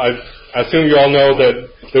overview. Now, I assume you all know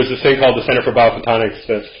that there's this thing called the Center for Biophotonics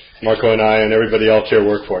that Marco and I and everybody else here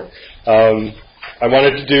work for. I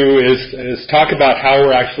wanted to do is talk about how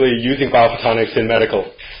we're actually using biophotonics in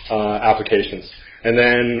medical applications. And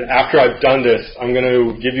then after I've done this, I'm going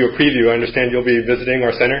to give you a preview. I understand you'll be visiting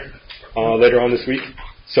our center later on this week.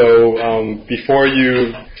 So before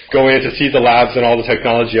you go in to see the labs and all the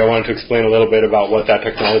technology, I wanted to explain a little bit about what that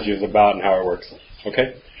technology is about and how it works.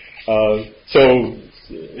 Okay? So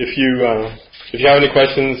if you have any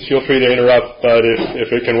questions, feel free to interrupt, but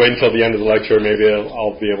if it can wait until the end of the lecture, maybe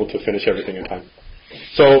I'll be able to finish everything in time.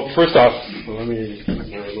 So first off,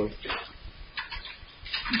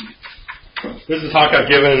 this is a talk I've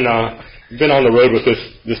given. I've been on the road with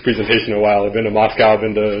this presentation a while. I've been to Moscow, I've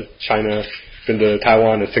been to China, been to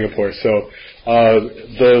Taiwan and Singapore. So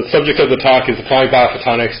the subject of the talk is applying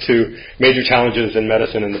biophotonics to major challenges in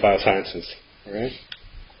medicine and the biosciences. All right.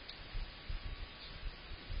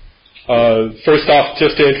 First off,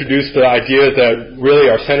 just to introduce the idea that really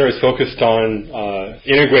our center is focused on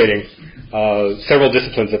integrating several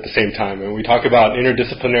disciplines at the same time. And we talk about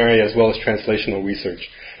interdisciplinary as well as translational research.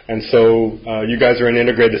 And so you guys are in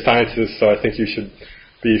integrated sciences, so I think you should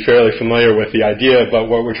be fairly familiar with the idea. But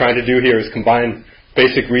what we're trying to do here is combine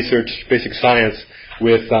basic research, basic science,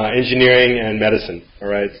 with engineering and medicine. All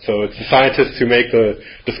right. So it's the scientists who make the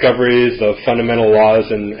discoveries of fundamental laws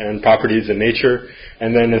and properties in nature,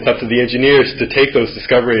 and then it's up to the engineers to take those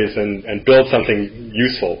discoveries and build something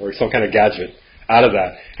useful or some kind of gadget out of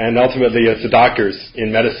that. And ultimately, it's the doctors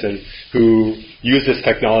in medicine who use this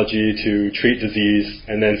technology to treat disease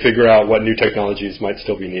and then figure out what new technologies might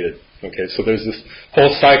still be needed. Okay. So there's this whole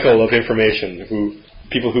cycle of information.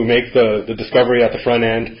 People who make the discovery at the front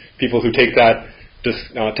end, people who take that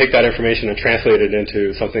information and translate it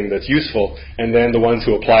into something that's useful, and then the ones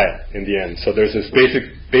who apply it in the end. So there's this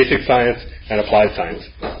basic science and applied science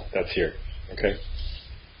that's here. Okay.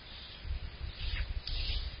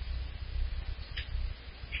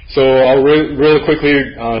 So I'll really quickly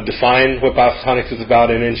define what biophotonics is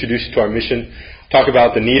about and introduce you to our mission, talk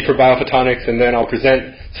about the need for biophotonics, and then I'll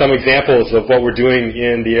present some examples of what we're doing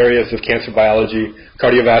in the areas of cancer biology,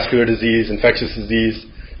 cardiovascular disease, infectious disease,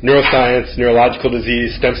 neuroscience, neurological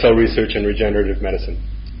disease, stem cell research, and regenerative medicine.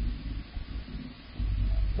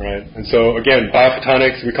 All right. And so, again,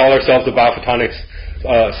 biophotonics, we call ourselves the Biophotonics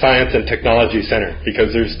Science and Technology Center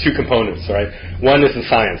because there's two components, right? One is the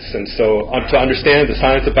science. And so to understand the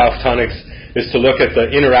science of biophotonics is to look at the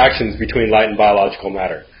interactions between light and biological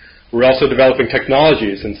matter. We're also developing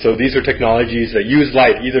technologies, and so these are technologies that use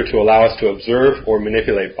light either to allow us to observe or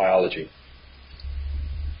manipulate biology.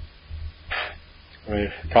 Right.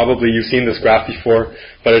 Probably you've seen this graph before,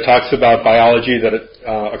 but it talks about biology that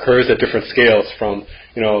occurs at different scales from,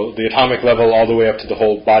 the atomic level all the way up to the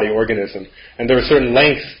whole body organism. And there are certain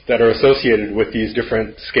lengths that are associated with these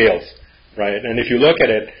different scales, right? And if you look at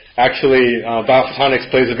it, actually, biophotonics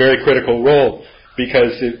plays a very critical role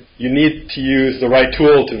because you need to use the right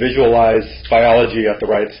tool to visualize biology at the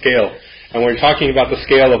right scale. And when you're talking about the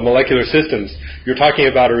scale of molecular systems, you're talking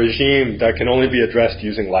about a regime that can only be addressed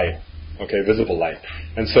using light. okay, visible light.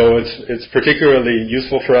 And so it's particularly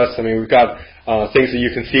useful for us. I mean, we've got things that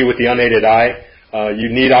you can see with the unaided eye. You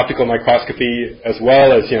need optical microscopy as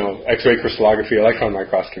well as, X-ray crystallography, electron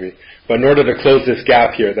microscopy. But in order to close this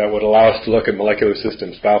gap here that would allow us to look at molecular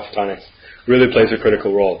systems, biophotonics really plays a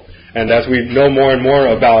critical role. And as we know more and more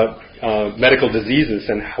about medical diseases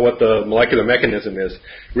and what the molecular mechanism is,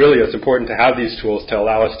 really it's important to have these tools to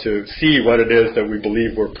allow us to see what it is that we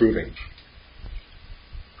believe we're proving.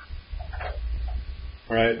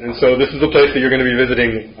 All right, and so this is the place that you're going to be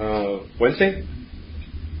visiting Wednesday.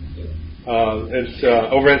 It's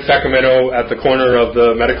over in Sacramento at the corner of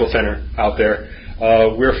the medical center out there.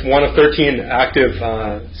 We're one of 13 active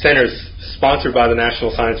centers sponsored by the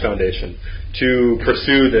National Science Foundation to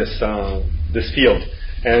pursue this field.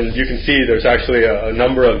 And you can see there's actually a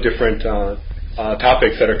number of different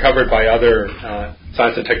topics that are covered by other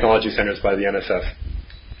science and technology centers by the NSF.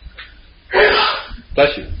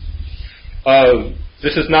 Bless you.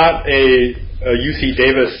 This is not a UC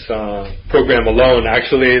Davis program alone.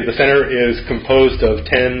 Actually, the center is composed of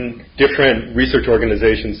 10 different research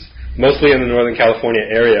organizations, mostly in the Northern California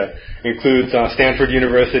area. It includes Stanford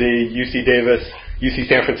University, UC Davis, UC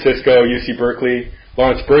San Francisco, UC Berkeley,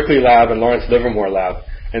 Lawrence Berkeley Lab, and Lawrence Livermore Lab.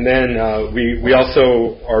 And then we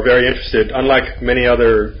also are very interested, unlike many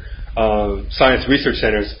other science research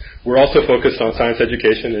centers, we're also focused on science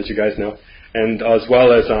education, as you guys know, and as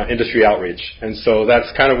well as industry outreach. And so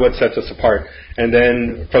that's kind of what sets us apart. And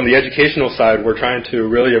then from the educational side, we're trying to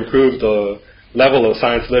really improve the level of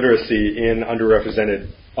science literacy in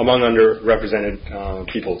among underrepresented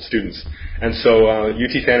people, students. And so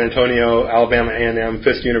UT San Antonio, Alabama A&M,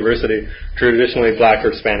 Fisk University, traditionally black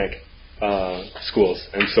or Hispanic schools.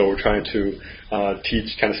 And so we're trying to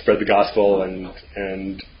teach, kind of spread the gospel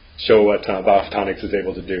and show what Biophotonics is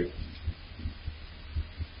able to do.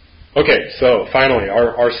 Okay, so finally,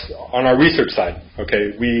 on our research side,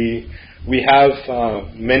 okay, we have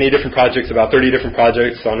many different projects, about 30 different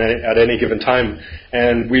projects at any given time,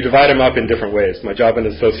 and we divide them up in different ways. My job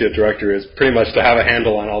as associate director is pretty much to have a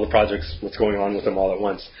handle on all the projects, what's going on with them all at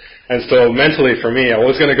once. And so mentally for me, I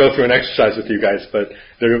was going to go through an exercise with you guys, but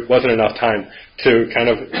there wasn't enough time to kind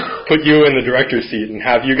of put you in the director's seat and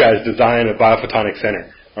have you guys design a biophotonics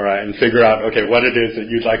center. All right, and figure out, okay, what it is that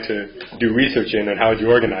you'd like to do research in and how would you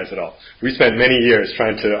organize it all. We spent many years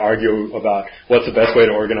trying to argue about what's the best way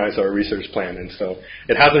to organize our research plan, and so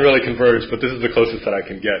it hasn't really converged, but this is the closest that I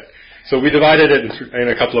can get. So we divided it in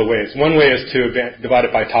a couple of ways. One way is to divide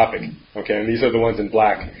it by topic, okay, and these are the ones in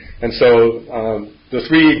black. And so the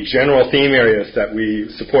three general theme areas that we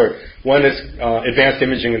support, one is advanced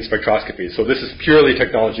imaging and spectroscopy. So this is purely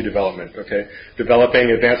technology development, okay, developing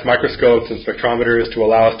advanced microscopes and spectrometers to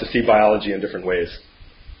allow us to see biology in different ways.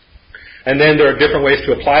 And then there are different ways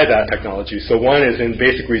to apply that technology. So one is in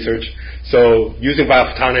basic research, so using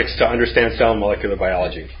biophotonics to understand cell and molecular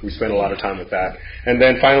biology. We spend a lot of time with that. And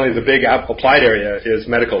then finally, the big applied area is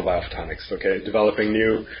medical biophotonics, okay, developing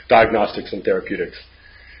new diagnostics and therapeutics.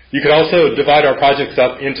 You could also divide our projects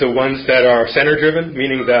up into ones that are center-driven,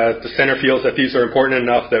 meaning that the center feels that these are important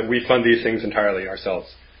enough that we fund these things entirely ourselves.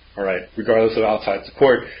 All right, regardless of outside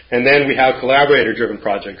support. And then we have collaborator-driven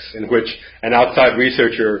projects in which an outside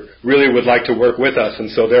researcher really would like to work with us,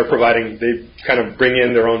 and so they kind of bring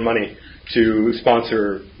in their own money to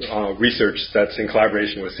sponsor research that's in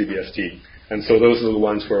collaboration with CBST. And so those are the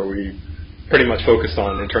ones where we pretty much focus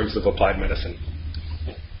on in terms of applied medicine.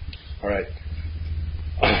 All right.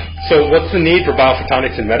 So what's the need for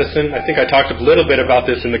biophotonics in medicine? I think I talked a little bit about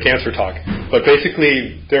this in the cancer talk. But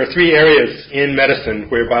basically, there are three areas in medicine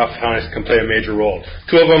where biophotonics can play a major role.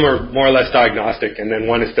 Two of them are more or less diagnostic, and then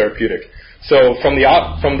one is therapeutic. So from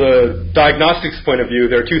the diagnostics point of view,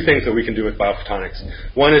 there are two things that we can do with biophotonics.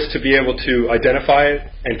 One is to be able to identify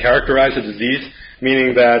and characterize a disease,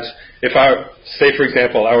 meaning that if say for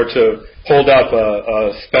example, I were to hold up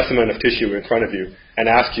a specimen of tissue in front of you and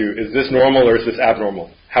ask you, is this normal or is this abnormal?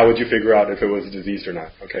 How would you figure out if it was diseased or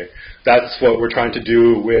not? Okay, that's what we're trying to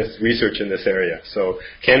do with research in this area. So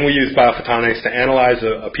can we use biophotonics to analyze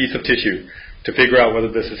a piece of tissue to figure out whether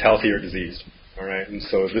this is healthy or diseased? All right, and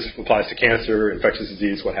so this applies to cancer, infectious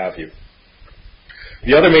disease, what have you.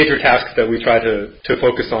 The other major task that we try to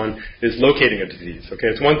focus on is locating a disease. Okay,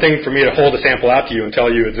 it's one thing for me to hold a sample out to you and tell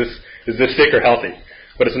you, is this sick or healthy?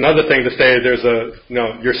 But it's another thing to say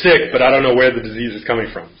you're sick, but I don't know where the disease is coming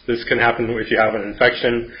from. This can happen if you have an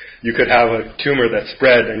infection. You could have a tumor that's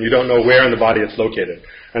spread, and you don't know where in the body it's located.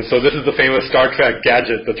 And so this is the famous Star Trek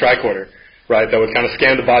gadget, the tricorder, right, that would kind of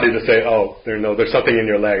scan the body to say, there's something in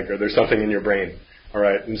your leg, or there's something in your brain. All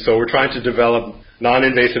right, and so we're trying to develop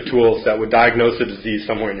non-invasive tools that would diagnose the disease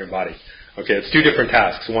somewhere in your body. Okay, it's two different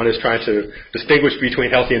tasks. One is trying to distinguish between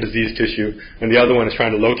healthy and diseased tissue, and the other one is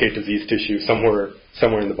trying to locate diseased tissue somewhere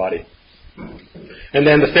in the body. And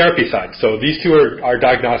then the therapy side. So these two are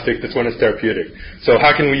diagnostic. This one is therapeutic. So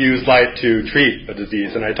how can we use light to treat a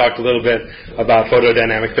disease? And I talked a little bit about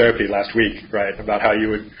photodynamic therapy last week, right? About how you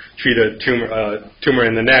would treat a tumor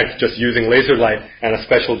in the neck just using laser light and a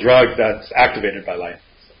special drug that's activated by light.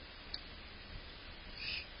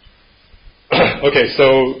 Okay,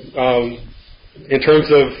 so in terms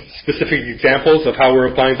of specific examples of how we're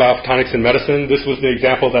applying biophotonics in medicine, this was the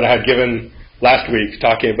example that I had given last week,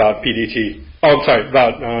 talking about PDT.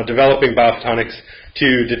 About developing biophotonics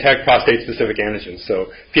to detect prostate-specific antigens.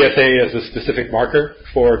 So PSA is a specific marker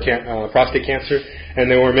for prostate cancer,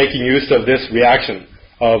 and they were making use of this reaction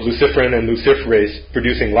of luciferin and luciferase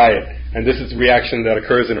producing light, and this is a reaction that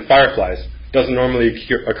occurs in fireflies. It doesn't normally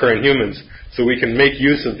occur in humans, so we can make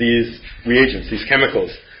use of these reagents, these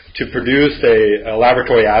chemicals, to produce a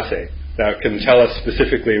laboratory assay that can tell us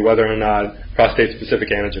specifically whether or not prostate-specific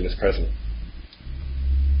antigen is present.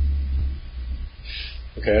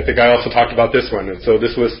 Okay, I think I also talked about this one. And so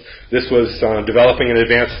this was developing an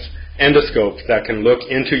advanced endoscope that can look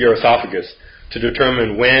into your esophagus to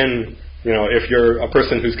determine when, if you're a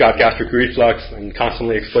person who's got gastric reflux and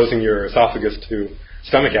constantly exposing your esophagus to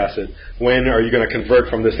stomach acid, when are you going to convert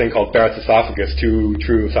from this thing called Barrett's esophagus to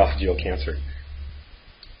true esophageal cancer?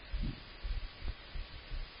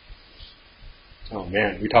 Oh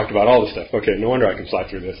man, we talked about all this stuff. Okay, no wonder I can fly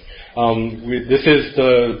through this. This is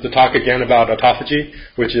the talk again about autophagy,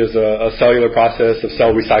 which is a cellular process of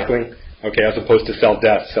cell recycling, okay, as opposed to cell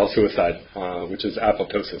death, cell suicide, which is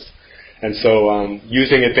apoptosis. And so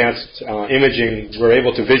using advanced imaging, we're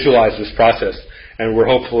able to visualize this process, and we're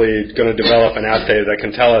hopefully going to develop an assay that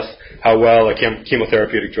can tell us how well a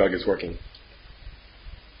chemotherapeutic drug is working.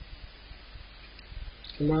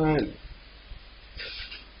 Come on.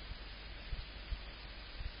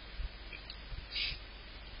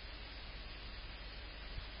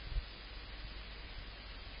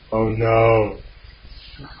 Oh no.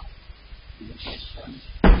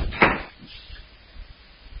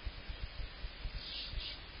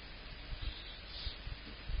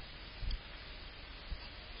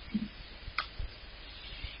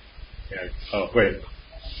 Yeah. Oh, wait.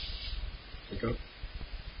 Go.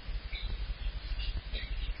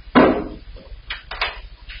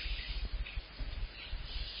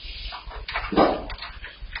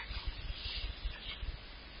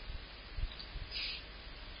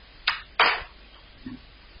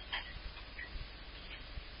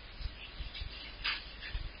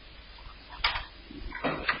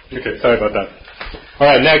 Okay, sorry about that. All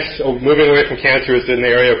right, next, moving away from cancer is in the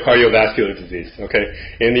area of cardiovascular disease. Okay,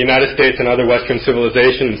 in the United States and other Western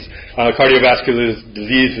civilizations, cardiovascular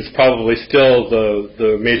disease is probably still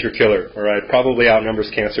the major killer. All right, probably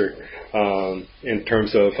outnumbers cancer in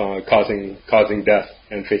terms of causing death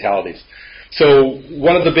and fatalities. So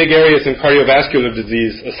one of the big areas in cardiovascular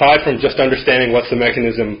disease, aside from just understanding what's the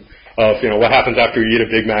mechanism of what happens after you eat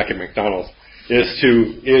a Big Mac at McDonald's, is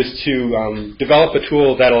to develop a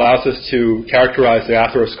tool that allows us to characterize the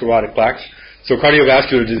atherosclerotic plaques. So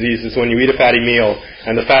cardiovascular disease is when you eat a fatty meal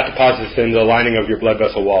and the fat deposits in the lining of your blood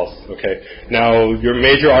vessel walls. Okay. Now your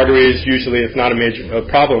major arteries, usually it's not a major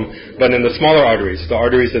problem, but in the smaller arteries, the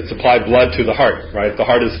arteries that supply blood to the heart, right? The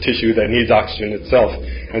heart is a tissue that needs oxygen itself,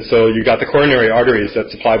 and so you got the coronary arteries that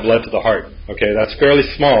supply blood to the heart. Okay, that's fairly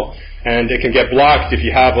small, and it can get blocked if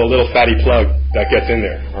you have a little fatty plug that gets in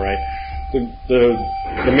there. All right.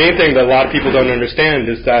 The main thing that a lot of people don't understand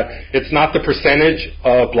is that it's not the percentage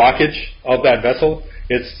of blockage of that vessel.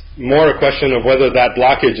 It's more a question of whether that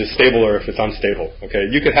blockage is stable or if it's unstable. Okay,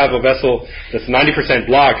 you could have a vessel that's 90%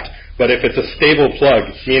 blocked, but if it's a stable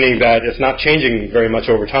plug, meaning that it's not changing very much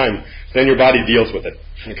over time, then your body deals with it.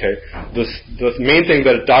 Okay, the main thing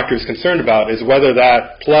that a doctor is concerned about is whether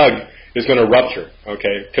that plug is going to rupture.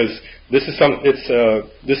 Okay, because this is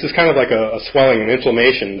kind of like a swelling, an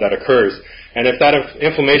inflammation that occurs, and if that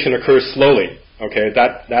inflammation occurs slowly, okay,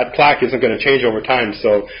 that plaque isn't going to change over time.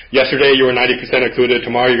 So yesterday you were 90% occluded,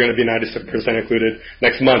 tomorrow you're going to be 90% occluded,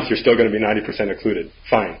 next month you're still going to be 90% occluded.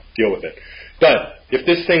 Fine, deal with it. But if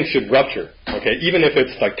this thing should rupture, okay, even if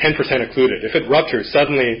it's like 10% occluded, if it ruptures,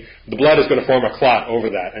 suddenly the blood is going to form a clot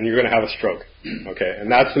over that, and you're going to have a stroke. Okay,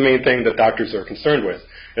 and that's the main thing that doctors are concerned with.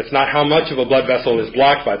 It's not how much of a blood vessel is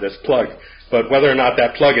blocked by this plug, but whether or not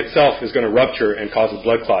that plug itself is going to rupture and cause a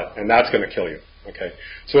blood clot, and that's going to kill you. Okay,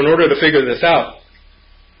 so in order to figure this out,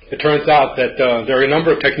 it turns out that there are a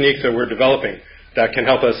number of techniques that we're developing that can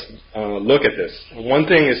help us look at this. One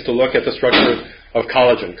thing is to look at the structure of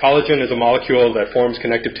collagen. Collagen is a molecule that forms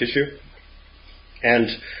connective tissue. And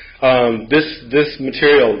this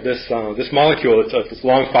material, this molecule, it's a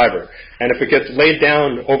long fiber, and if it gets laid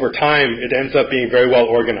down over time, it ends up being very well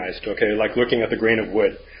organized. Okay, like looking at the grain of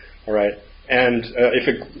wood. All right, and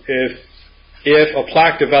if a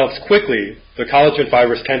plaque develops quickly, the collagen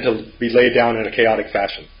fibers tend to be laid down in a chaotic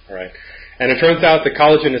fashion. All right, and it turns out that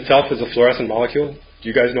collagen itself is a fluorescent molecule. Do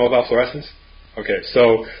you guys know about fluorescence? Okay,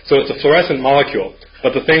 so it's a fluorescent molecule.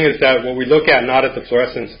 But the thing is that what we look at, not at the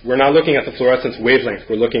fluorescence, we're not looking at the fluorescence wavelength,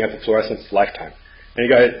 we're looking at the fluorescence lifetime.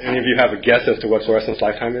 Any of you have a guess as to what fluorescence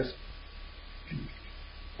lifetime is?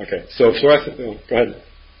 Okay, so fluorescence, go ahead.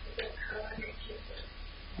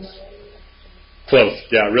 Close,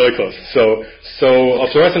 yeah, really close. So a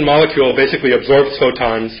fluorescent molecule basically absorbs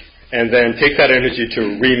photons and then takes that energy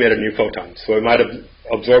to re-emit a new photon. So it might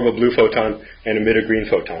absorb a blue photon and emit a green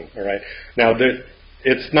photon, all right? Now,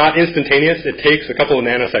 it's not instantaneous. It takes a couple of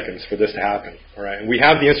nanoseconds for this to happen. All right? And we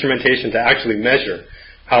have the instrumentation to actually measure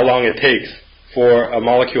how long it takes for a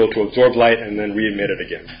molecule to absorb light and then re-emit it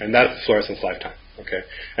again. And that's fluorescence lifetime. Okay?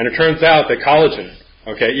 And it turns out that collagen,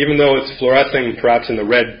 okay, even though it's fluorescing perhaps in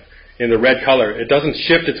the red color, it doesn't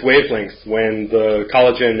shift its wavelengths when the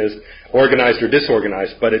collagen is organized or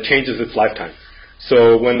disorganized, but it changes its lifetime.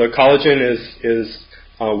 So when the collagen is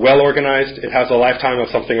well organized, it has a lifetime of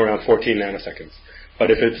something around 14 nanoseconds. But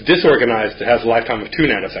if it's disorganized, it has a lifetime of 2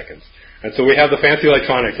 nanoseconds. And so we have the fancy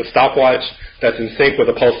electronics, a stopwatch that's in sync with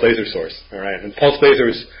a pulse laser source. All right? And pulse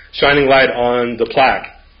lasers shining light on the plaque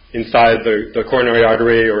inside the coronary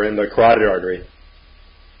artery or in the carotid artery.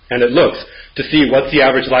 And it looks to see what's the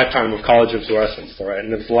average lifetime of collagen fluorescence. All right?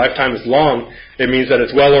 And if the lifetime is long, it means that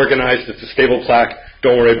it's well organized, it's a stable plaque,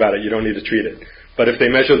 don't worry about it, you don't need to treat it. But if they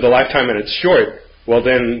measure the lifetime and it's short, well,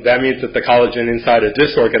 then that means that the collagen inside is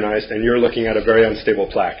disorganized and you're looking at a very unstable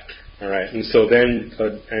plaque. All right? And so then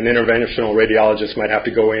an interventional radiologist might have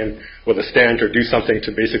to go in with a stent or do something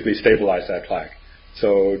to basically stabilize that plaque.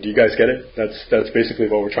 So do you guys get it? That's basically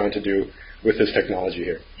what we're trying to do with this technology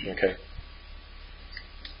here. Okay?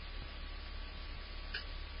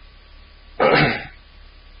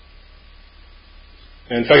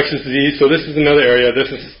 Infectious disease. So this is another area.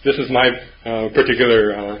 This is my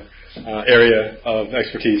particular area of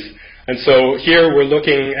expertise. And so here we're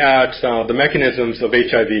looking at the mechanisms of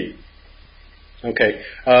HIV. Okay.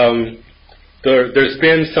 There's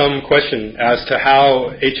been some question as to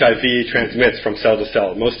how HIV transmits from cell to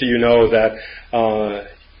cell. Most of you know that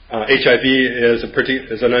HIV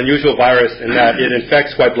is an unusual virus in that it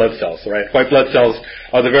infects white blood cells. Right? White blood cells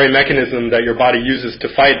are the very mechanism that your body uses to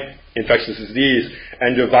fight infectious disease,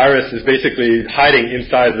 and your virus is basically hiding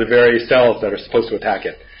inside the very cells that are supposed to attack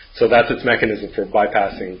it. So that's its mechanism for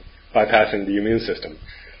bypassing the immune system.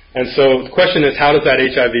 And so the question is, how does that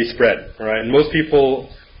HIV spread? All right? And most people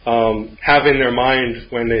have in their mind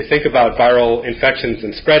when they think about viral infections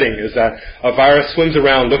and spreading is that a virus swims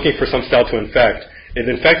around looking for some cell to infect. It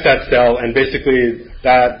infects that cell, and basically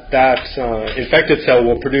that infected cell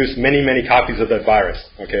will produce many, many copies of that virus,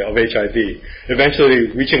 okay, of HIV, eventually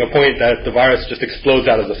reaching a point that the virus just explodes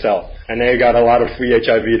out of the cell, and then you got a lot of free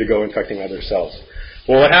HIV to go infecting other cells.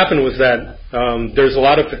 Well, what happened was that there's a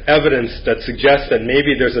lot of evidence that suggests that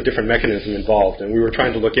maybe there's a different mechanism involved, and we were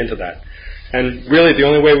trying to look into that. And really, the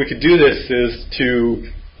only way we could do this is to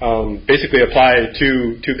basically apply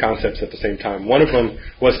two concepts at the same time. One of them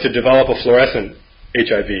was to develop a fluorescent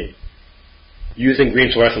HIV using green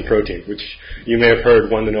fluorescent protein, which you may have heard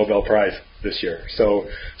won the Nobel Prize this year. So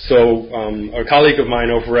a colleague of mine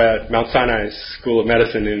over at Mount Sinai School of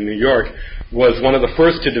Medicine in New York was one of the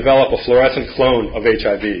first to develop a fluorescent clone of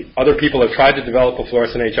HIV. Other people have tried to develop a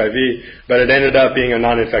fluorescent HIV, but it ended up being a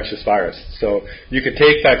non-infectious virus. So you could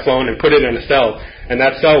take that clone and put it in a cell, and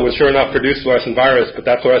that cell would sure enough produce fluorescent virus, but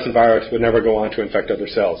that fluorescent virus would never go on to infect other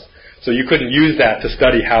cells. So you couldn't use that to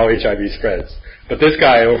study how HIV spreads. But this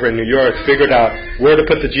guy over in New York figured out where to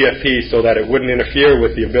put the GFP so that it wouldn't interfere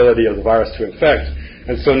with the ability of the virus to infect.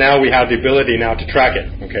 And so now we have the ability now to track it,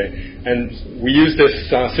 okay? And we use this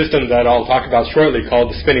system that I'll talk about shortly called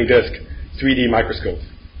the spinning disk 3D microscope.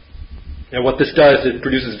 And what this does, it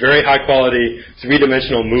produces very high-quality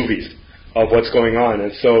three-dimensional movies of what's going on.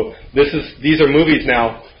 And so these are movies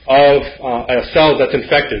now of a cell that's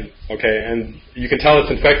infected, okay? And you can tell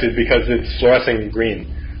it's infected because it's fluorescing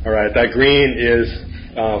green. All right, that green is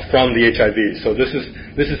from the HIV. So this is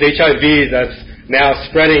HIV that's now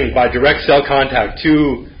spreading by direct cell contact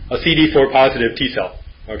to a CD4 positive T cell.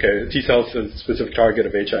 Okay, T cell is a specific target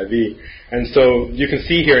of HIV. And so you can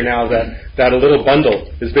see here now that a little bundle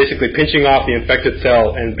is basically pinching off the infected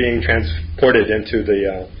cell and being transported into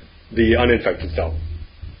the uninfected cell.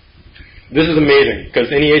 this is amazing, because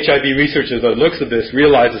any HIV researcher that looks at this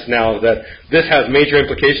realizes now that this has major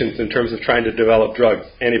implications in terms of trying to develop drugs,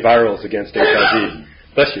 antivirals against HIV.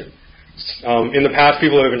 Bless you. In the past,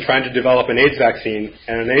 people have been trying to develop an AIDS vaccine,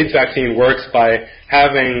 and an AIDS vaccine works by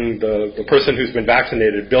having the person who's been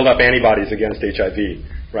vaccinated build up antibodies against HIV,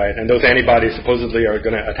 right? And those antibodies supposedly are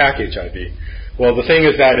going to attack HIV. Well, the thing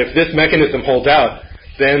is that if this mechanism holds out,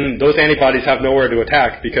 then those antibodies have nowhere to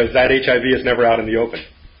attack because that HIV is never out in the open.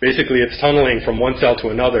 Basically, it's tunneling from one cell to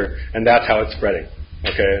another, and that's how it's spreading.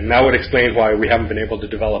 Okay, and that would explain why we haven't been able to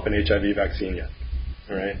develop an HIV vaccine yet.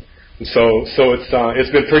 All right. So it's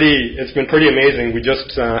been pretty amazing. We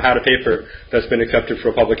just had a paper that's been accepted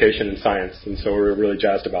for publication in Science, and so we're really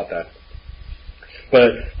jazzed about that.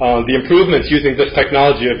 But the improvements using this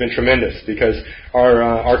technology have been tremendous because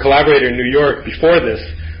our collaborator in New York before this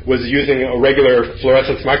was using a regular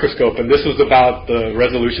fluorescence microscope, and this was about the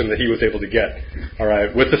resolution that he was able to get, all right,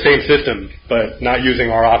 with the same system, but not using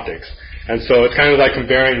our optics. And so it's kind of like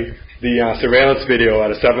comparing the surveillance video at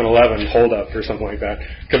a 7-Eleven holdup or something like that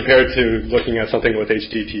compared to looking at something with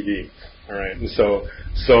HD TV. All right, and so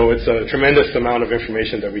it's a tremendous amount of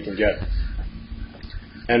information that we can get.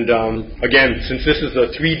 And again, since this is a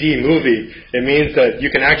 3D movie, it means that you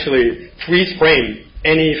can actually freeze frame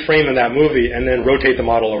any frame in that movie and then rotate the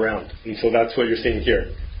model around. And so that's what you're seeing here,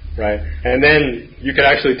 right? And then you could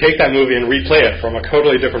actually take that movie and replay it from a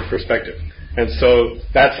totally different perspective. And so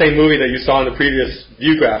that same movie that you saw in the previous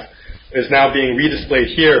view graph is now being redisplayed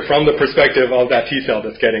here from the perspective of that T cell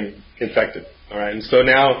that's getting infected. All right, and so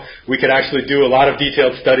now we can actually do a lot of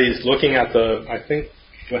detailed studies looking at the, I think,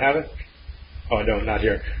 do I have it? Oh, no, not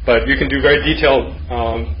here. But you can do very detailed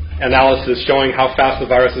analysis showing how fast the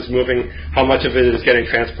virus is moving, how much of it is getting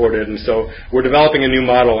transported. And so we're developing a new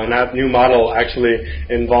model, and that new model actually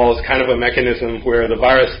involves kind of a mechanism where the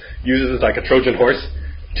virus uses like a Trojan horse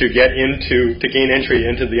to gain entry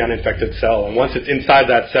into the uninfected cell. And once it's inside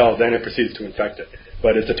that cell, then it proceeds to infect it.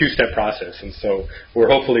 But it's a two-step process. And so we're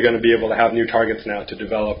hopefully going to be able to have new targets now to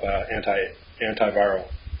develop antiviral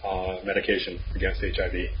medication against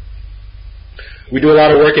HIV. We do a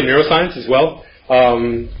lot of work in neuroscience as well.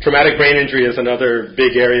 Traumatic brain injury is another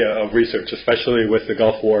big area of research, especially with the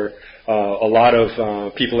Gulf War. A lot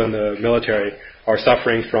of people in the military are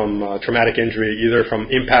suffering from traumatic injury, either from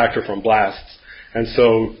impact or from blasts. And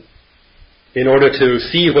so in order to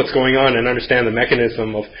see what's going on and understand the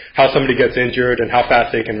mechanism of how somebody gets injured and how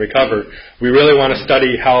fast they can recover, we really want to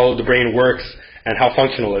study how the brain works and how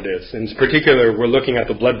functional it is. In particular, we're looking at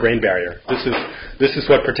the blood-brain barrier. This is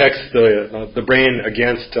what protects the brain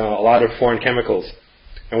against a lot of foreign chemicals.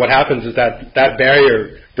 And what happens is that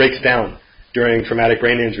barrier breaks down during traumatic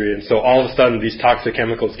brain injury, and so all of a sudden these toxic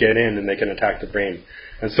chemicals get in and they can attack the brain.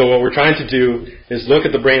 And so what we're trying to do is look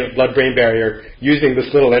at the blood-brain barrier using this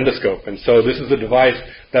little endoscope. And so this is a device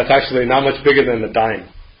that's actually not much bigger than a dime,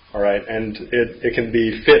 all right? And it can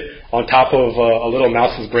be fit on top of a little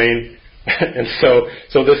mouse's brain. And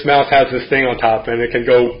so this mouse has this thing on top, and it can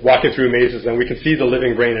go walking through mazes, and we can see the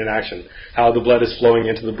living brain in action, how the blood is flowing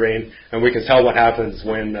into the brain, and we can tell what happens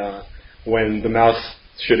when the mouse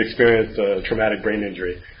should experience a traumatic brain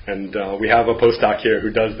injury. And we have a postdoc here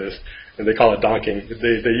who does this, and they call it donking.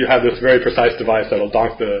 You have this very precise device that'll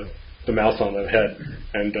donk the mouse on the head,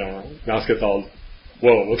 and mouse gets all,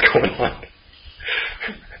 whoa, what's going on?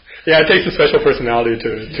 Yeah, it takes a special personality to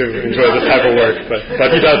enjoy this type of work, but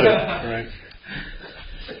he does it. Right.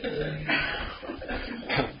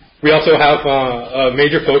 We also have a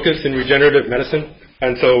major focus in regenerative medicine,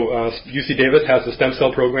 and so UC Davis has the stem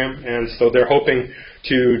cell program, and so they're hoping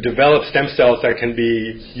to develop stem cells that can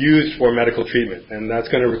be used for medical treatment, and that's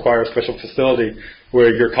going to require a special facility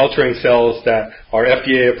where you're culturing cells that are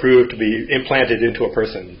FDA approved to be implanted into a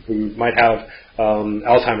person who might have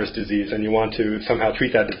Alzheimer's disease, and you want to somehow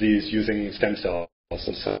treat that disease using stem cells.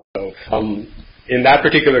 And so in that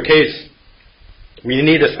particular case, we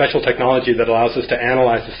need a special technology that allows us to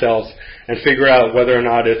analyze the cells and figure out whether or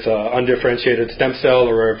not it's an undifferentiated stem cell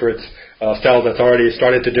or if it's a cell that's already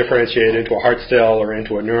started to differentiate into a heart cell or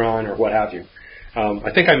into a neuron or what have you. I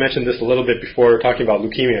think I mentioned this a little bit before talking about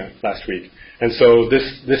leukemia last week. And so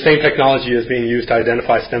this same technology is being used to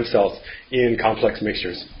identify stem cells in complex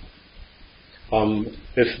mixtures.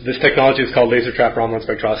 This technology is called laser trap Raman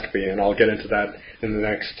spectroscopy, and I'll get into that in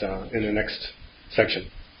the next section.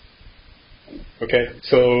 Okay,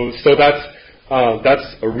 so that's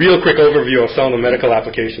a real quick overview of some of the medical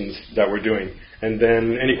applications that we're doing. And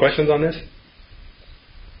then any questions on this?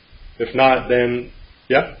 If not, then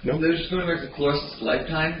Yeah? No? They're just going back to fluorescence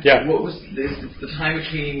lifetime. Yeah. What was the time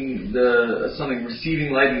between something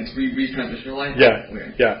receiving light and its retransmission of light? Yeah.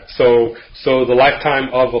 Okay. Yeah. So the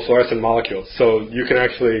lifetime of a fluorescent molecule. So you can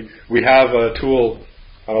actually, we have a tool,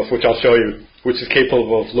 which I'll show you, which is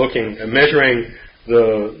capable of looking and measuring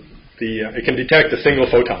it can detect a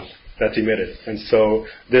single photon that's emitted. And so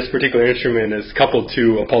this particular instrument is coupled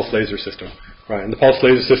to a pulse laser system, right? And the pulse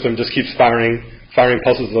laser system just keeps firing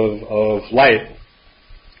pulses of light,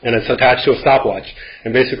 and it's attached to a stopwatch.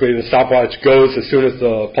 And basically the stopwatch goes as soon as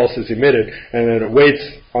the pulse is emitted, and then it waits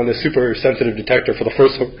on the super sensitive detector for the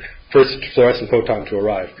first fluorescent photon to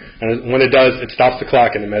arrive. And when it does, it stops the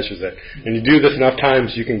clock and it measures it. And you do this enough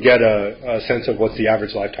times, you can get a sense of what's the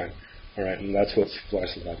average lifetime. All right, and that's what's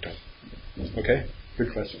fluorescent lifetime. Okay,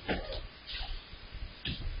 good question.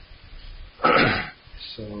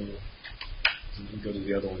 So let me go to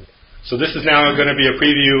the other one. So this is now going to be a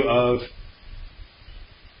preview of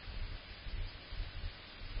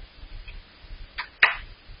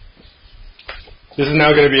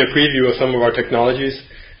some of our technologies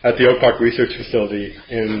at the Oak Park Research Facility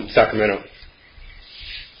in Sacramento.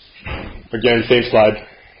 Again, same slide.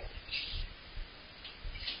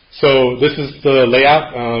 So this is the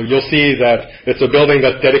layout. You'll see that it's a building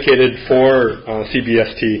that's dedicated for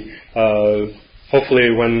CBST. Hopefully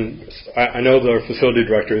I know the facility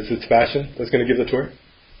director, is it Sebastian that's going to give the tour?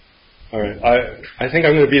 All right. I think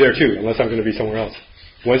I'm going to be there too, unless I'm going to be somewhere else.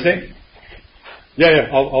 Wednesday?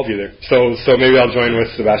 Yeah, I'll be there. So maybe I'll join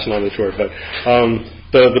with Sebastian on the tour. But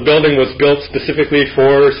the building was built specifically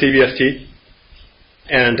for CBST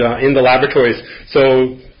and in the laboratories.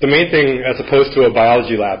 So the main thing, as opposed to a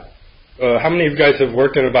biology lab, how many of you guys have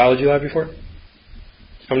worked in a biology lab before?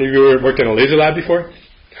 How many of you have worked in a laser lab before?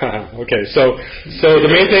 Okay, so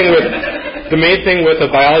the main thing with a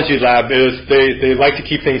biology lab is they like to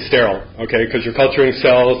keep things sterile, okay, because you're culturing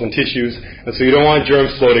cells and tissues, and so you don't want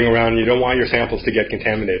germs floating around. You don't want your samples to get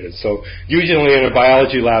contaminated. So usually in a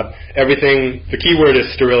biology lab, the key word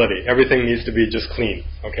is sterility. Everything needs to be just clean,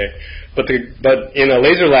 okay. But in a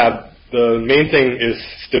laser lab, the main thing is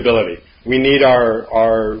stability. We need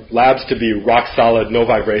our labs to be rock solid, no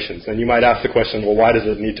vibrations. And you might ask the question, well, why does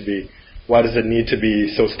it need to be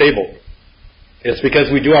so stable? It's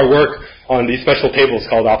because we do our work on these special tables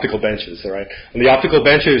called optical benches, all right? And the optical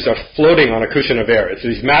benches are floating on a cushion of air. It's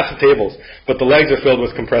these massive tables, but the legs are filled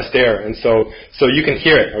with compressed air, and so you can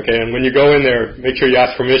hear it, okay? And when you go in there, make sure you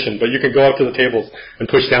ask permission, but you can go up to the tables and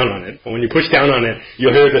push down on it. And when you push down on it,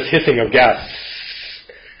 you'll hear this hissing of gas.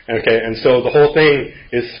 Okay, and so the whole thing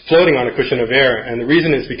is floating on a cushion of air, and the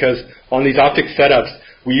reason is because on these optic setups,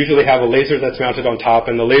 we usually have a laser that's mounted on top,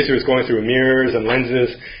 and the laser is going through mirrors and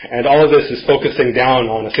lenses, and all of this is focusing down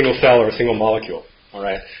on a single cell or a single molecule. All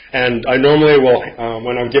right, and I normally will,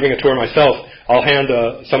 when I'm giving a tour myself, I'll hand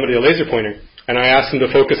somebody a laser pointer, and I ask them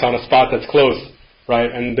to focus on a spot that's close,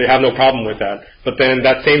 right? And they have no problem with that. But then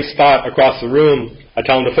that same spot across the room, I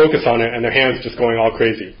tell them to focus on it, and their hand's just going all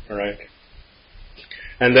crazy. All right.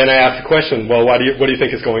 And then I ask the question, well, what do you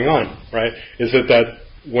think is going on, right? Is it that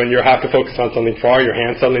when you have to focus on something far, your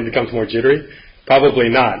hand suddenly becomes more jittery? Probably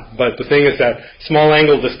not. But the thing is that small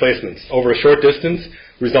angle displacements over a short distance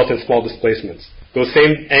result in small displacements. Those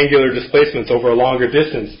same angular displacements over a longer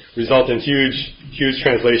distance result in huge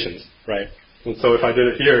translations, right? And so if I did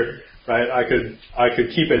it here, right, I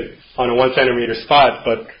could keep it on a 1 centimeter spot,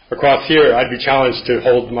 but across here I'd be challenged to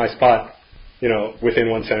hold my spot,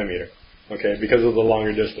 within 1 centimeter. Okay, because of the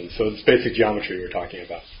longer distance. So it's basic geometry we're talking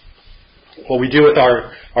about. What we do with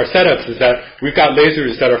our setups is that we've got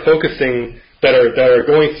lasers that are focusing, that are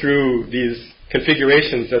going through these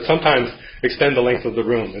configurations that sometimes extend the length of the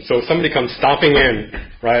room. And so if somebody comes stomping in,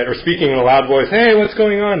 right, or speaking in a loud voice, hey, what's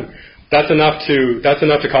going on? That's enough to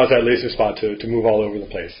cause that laser spot to move all over the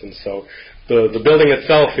place. And so the building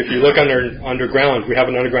itself, if you look underground, we have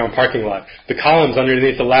an underground parking lot. The columns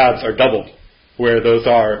underneath the labs are doubled where those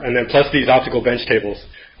are, and then plus these optical bench tables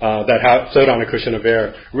that float on a cushion of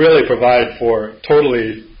air really provide for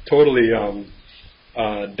totally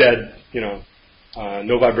dead,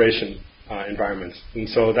 no vibration environments, and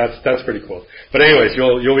so that's pretty cool. But anyways,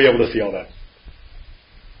 you'll be able to see all that.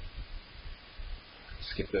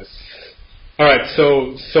 Skip this. All right,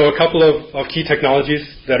 so a couple of key technologies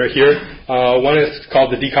that are here. One is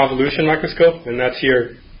called the deconvolution microscope, and that's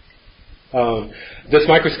here. This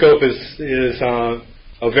microscope is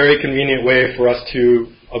a very convenient way for us to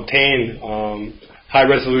obtain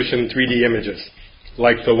high-resolution 3D images,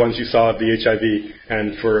 like the ones you saw of the HIV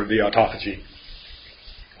and for the autophagy.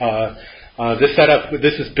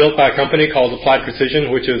 This is built by a company called Applied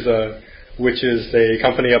Precision, which is a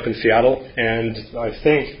company up in Seattle, and I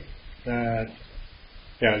think that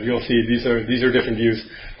Yeah, you'll see these are different views.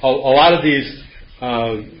 A lot of these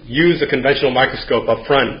use a conventional microscope up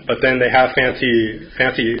front, but then they have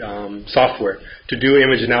fancy software to do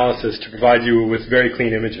image analysis to provide you with very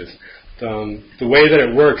clean images. The way that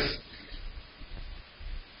it works,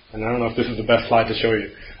 and I don't know if this is the best slide to show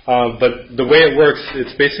you, but the way it works,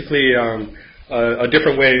 it's basically a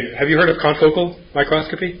different way. Have you heard of confocal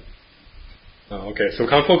microscopy? Oh, okay. So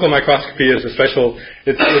confocal microscopy is it's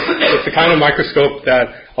the kind of microscope that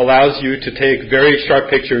allows you to take very sharp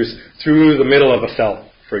pictures through the middle of a cell,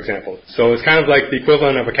 for example. So it's kind of like the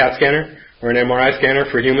equivalent of a CAT scanner or an MRI scanner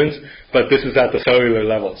for humans, but this is at the cellular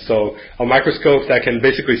level. So a microscope that can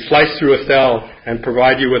basically slice through a cell and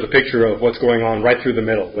provide you with a picture of what's going on right through the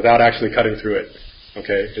middle without actually cutting through it,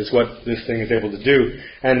 okay, is what this thing is able to do.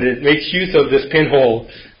 And it makes use of this pinhole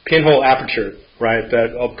aperture, right,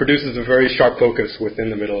 that produces a very sharp focus within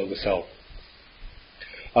the middle of the cell.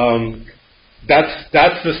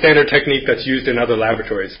 That's the standard technique that's used in other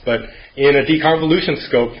laboratories. But in a deconvolution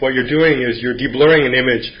scope, what you're doing is you're deblurring an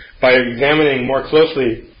image by examining more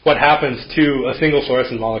closely what happens to a single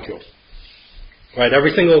fluorescent molecule. Right,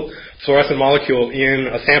 every single fluorescent molecule in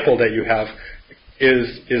a sample that you have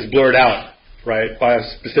is blurred out, right, by a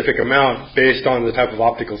specific amount based on the type of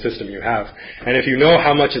optical system you have. And if you know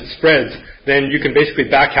how much it spreads, then you can basically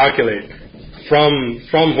back calculate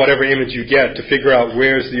from whatever image you get to figure out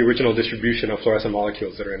where's the original distribution of fluorescent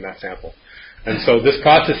molecules that are in that sample. And so this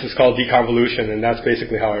process is called deconvolution, and that's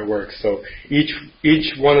basically how it works. So each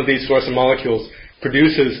one of these fluorescent molecules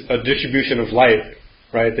produces a distribution of light,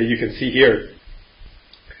 right, that you can see here.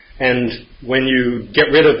 And when you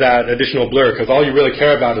get rid of that additional blur, because all you really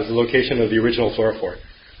care about is the location of the original fluorophore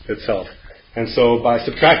itself. And so by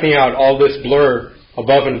subtracting out all this blur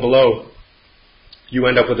above and below, you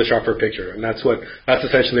end up with a sharper picture. And that's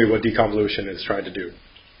essentially what deconvolution is trying to do.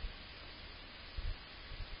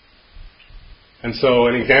 And so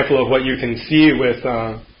an example of what you can see with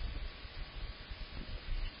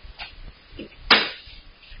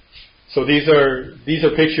so these are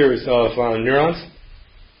pictures of neurons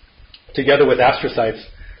together with astrocytes.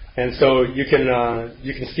 And so you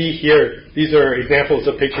can see here, these are examples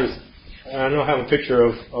of pictures. I don't have a picture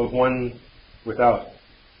of one without.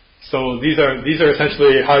 So these are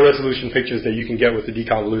essentially high resolution pictures that you can get with the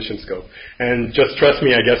deconvolution scope. And just trust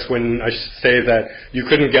me, I guess, when I say that you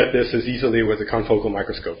couldn't get this as easily with a confocal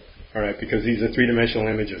microscope, all right, because these are three-dimensional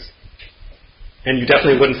images. And you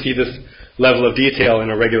definitely wouldn't see this level of detail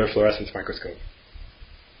in a regular fluorescence microscope.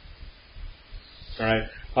 All right.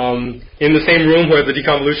 In the same room where the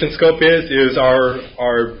deconvolution scope is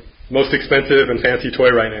our most expensive and fancy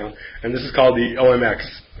toy right now, and this is called the OMX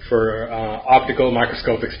for optical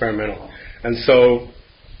microscope experimental. And so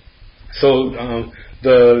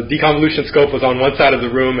the deconvolution scope was on one side of the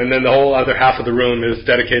room, and then the whole other half of the room is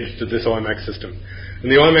dedicated to this OMX system. And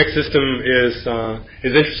the OMX system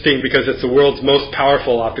is interesting because it's the world's most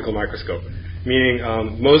powerful optical microscope, meaning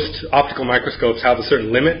most optical microscopes have a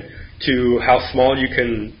certain limit to how small you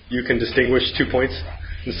can distinguish 2 points.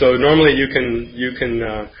 And so normally you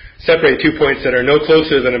can separate 2 points that are no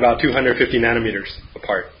closer than about 250 nanometers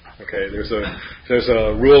apart. Okay, there's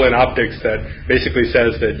a rule in optics that basically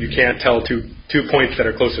says that you can't tell two points that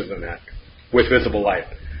are closer than that with visible light.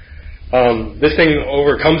 This thing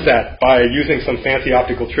overcomes that by using some fancy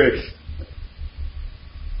optical tricks.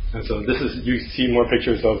 And so you see more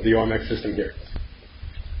pictures of the OMX system here.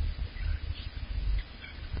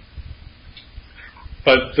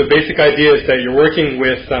 But the basic idea is that you're working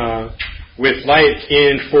with light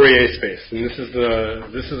in Fourier space, and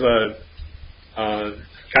this is a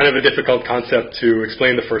kind of a difficult concept to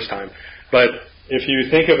explain the first time. But if you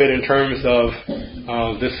think of it in terms of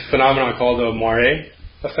this phenomenon called the Moiré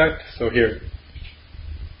effect, so here.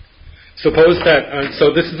 Suppose that,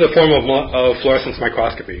 so this is a form of fluorescence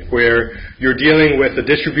microscopy, where you're dealing with the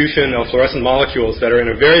distribution of fluorescent molecules that are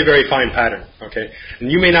in a very, very fine pattern, okay?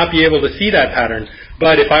 And you may not be able to see that pattern,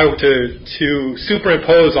 but if I were to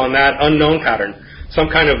superimpose on that unknown pattern some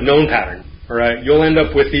kind of known pattern, all right, you'll end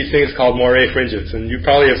up with these things called Moiré fringes. And you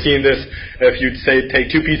probably have seen this if you'd say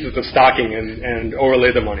take two pieces of stocking and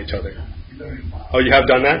overlay them on each other. Oh, you have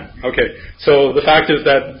done that? Okay. So the fact is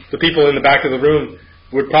that the people in the back of the room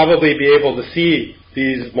would probably be able to see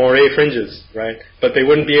these Moiré fringes, right? But they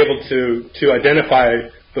wouldn't be able to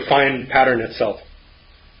identify the fine pattern itself.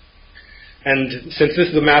 And since this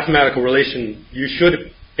is a mathematical relation, you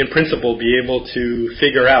should, in principle, be able to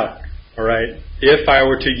figure out, all right, if I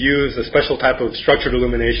were to use a special type of structured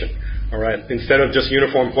illumination, all right, instead of just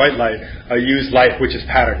uniform white light, I use light which is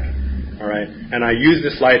patterned. all right, and I use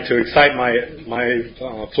this light to excite my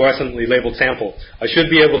fluorescently labeled sample, I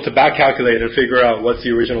should be able to back calculate and figure out what's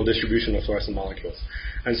the original distribution of fluorescent molecules.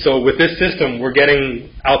 And so with this system, we're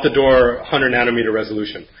getting out the door 100 nanometer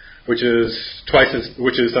resolution, which is twice as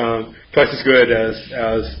good as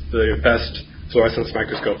the best fluorescence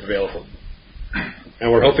microscope available.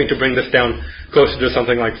 And we're hoping to bring this down closer to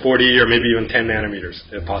something like 40 or maybe even 10 nanometers,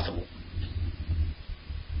 if possible.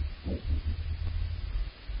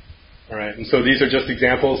 All right, and so these are just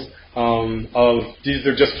examples these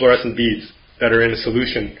are just fluorescent beads that are in a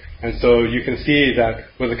solution. And so you can see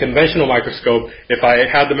that with a conventional microscope, if I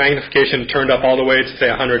had the magnification turned up all the way to, say,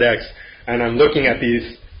 100x, and I'm looking at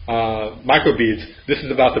these microbeads, this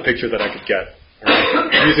is about the picture that I could get.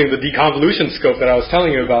 Right? Using the deconvolution scope that I was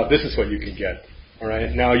telling you about, this is what you could get. All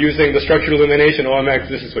right. Now, using the structured illumination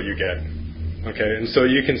OMX, this is what you get. Okay, and so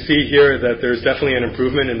you can see here that there's definitely an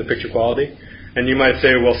improvement in the picture quality. And you might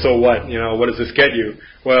say, well, so what? What does this get you?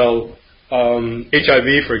 Well,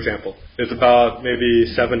 HIV, for example, is about maybe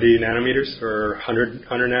 70 nanometers or 100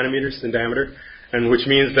 nanometers in diameter, and which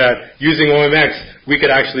means that using OMX, we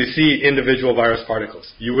could actually see individual virus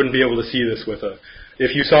particles. You wouldn't be able to see this with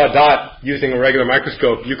if you saw a dot using a regular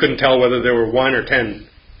microscope, you couldn't tell whether there were 1 or 10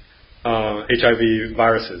 HIV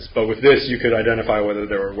viruses. But with this, you could identify whether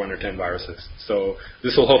there were 1 or 10 viruses. So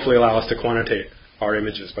this will hopefully allow us to quantitate our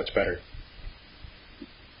images much better.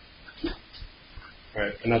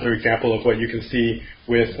 Right. Another example of what you can see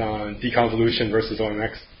with deconvolution versus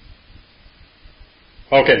OMX.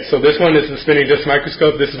 Okay, so this one is the spinning disk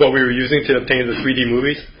microscope. This is what we were using to obtain the 3D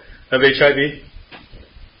movies of HIV.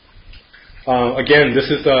 Again, this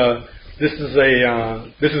is a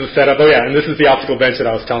setup. Oh yeah, and this is the optical bench that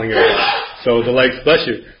I was telling you about. So the legs, bless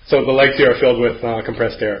you. So the legs here are filled with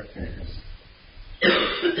compressed air.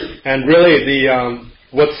 And really,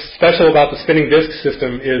 what's special about the spinning disk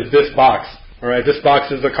system is this box. All right, this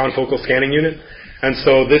box is a confocal scanning unit, and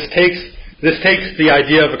so this takes the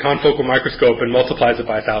idea of a confocal microscope and multiplies it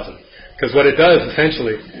by 1,000. Because what it does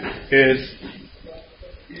essentially is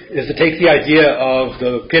it takes the idea of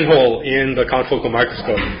the pinhole in the confocal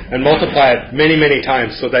microscope and multiply it many, many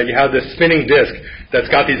times so that you have this spinning disk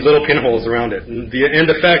that's got these little pinholes around it. And the end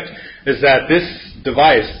effect is that this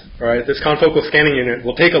device, all right, this confocal scanning unit,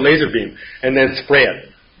 will take a laser beam and then spray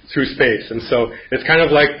it through space. And so it's kind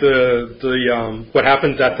of like what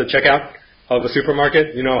happens at the checkout of a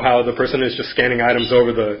supermarket. You know how the person is just scanning items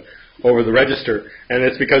over the register, and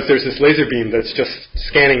it's because there's this laser beam that's just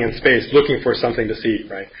scanning in space looking for something to see,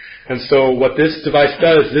 right? And so what this device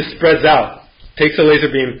does, this spreads out, takes a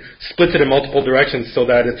laser beam, splits it in multiple directions so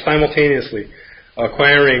that it's simultaneously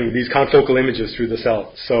acquiring these confocal images through the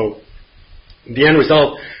cell. So the end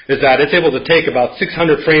result is that it's able to take about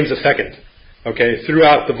 600 frames a second, okay,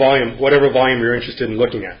 throughout the volume, whatever volume you're interested in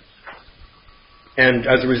looking at. And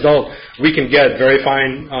as a result, we can get very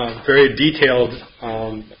fine, very detailed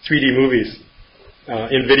 3D movies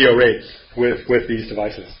in video rate with these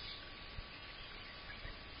devices.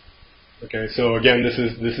 Okay, so again, this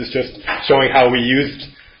is just showing how we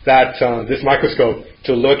used this microscope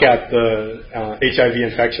to look at the HIV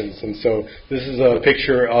infections. And so this is a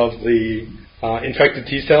picture of the infected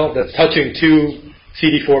T cell that's touching 2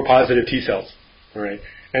 CD4 positive T cells. All right,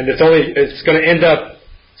 and it's going to end up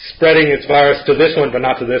spreading its virus to this one, but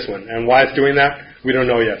not to this one. And why it's doing that, we don't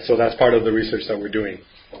know yet. So that's part of the research that we're doing.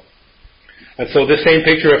 And so this same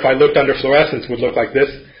picture, if I looked under fluorescence, would look like this.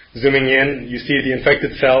 Zooming in, you see the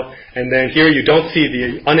infected cell, and then here you don't see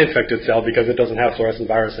the uninfected cell because it doesn't have fluorescent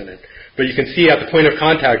virus in it. But you can see at the point of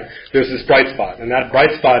contact, there's this bright spot, and that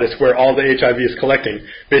bright spot is where all the HIV is collecting,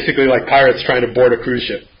 basically like pirates trying to board a cruise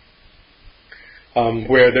ship.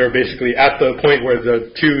 Where they're basically at the point where the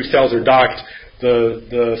 2 cells are docked,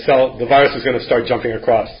 the virus is going to start jumping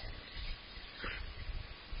across.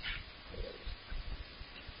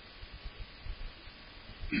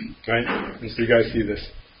 Right? And so you guys see this.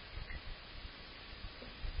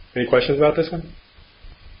 Any questions about this one?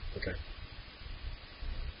 Okay.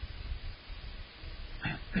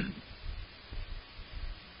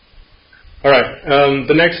 All right.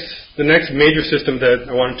 The next major system that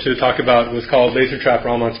I wanted to talk about was called laser trap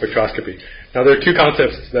Raman spectroscopy. Now there are 2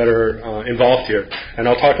 concepts that are involved here, and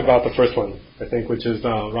I'll talk about the first one, I think, which is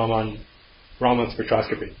Raman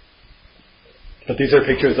spectroscopy. But these are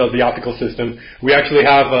pictures of the optical system. We actually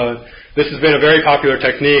have this has been a very popular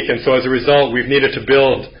technique, and so as a result, we've needed to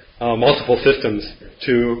build multiple systems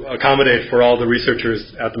to accommodate for all the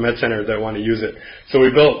researchers at the Med Center that want to use it. So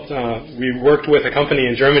we worked with a company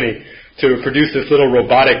in Germany to produce this little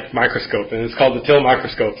robotic microscope, and it's called the TIL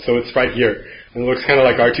microscope, so it's right here. And it looks kind of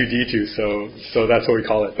like R2-D2, so that's what we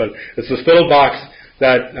call it. But it's this little box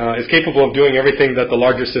that is capable of doing everything that the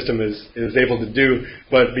larger system is able to do.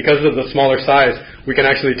 But because of the smaller size, we can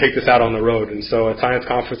actually take this out on the road. And so at science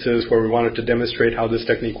conferences where we wanted to demonstrate how this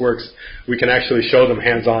technique works, we can actually show them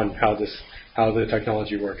hands-on how the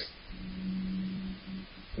technology works.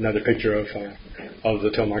 Another picture of the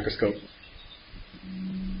TIL microscope.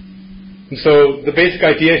 And so the basic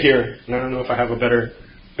idea here, and I don't know if I have a better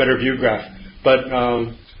view graph, but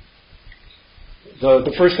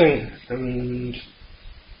the first thing,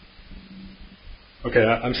 okay,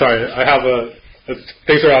 I'm sorry, I have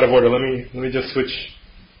things are out of order. Let me just switch.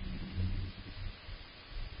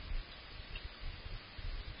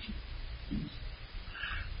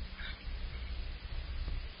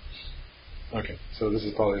 Okay, so this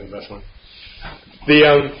is probably the best one.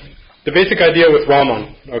 The basic idea with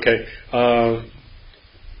Raman, okay,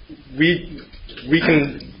 we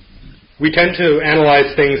tend to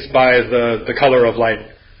analyze things by the color of light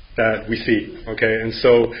that we see, okay, and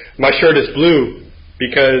so my shirt is blue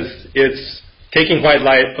because it's taking white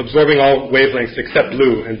light, absorbing all wavelengths except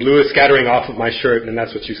blue, and blue is scattering off of my shirt, and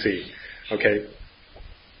that's what you see, okay.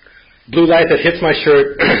 Blue light that hits my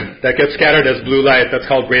shirt that gets scattered as blue light, that's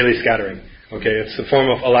called Rayleigh scattering. Okay, it's a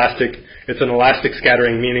form of it's an elastic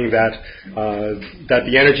scattering, meaning that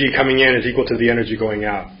the energy coming in is equal to the energy going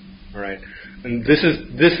out. All right, and this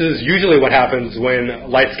is usually what happens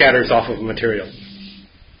when light scatters off of a material.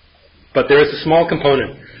 But there is a small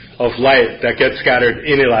component of light that gets scattered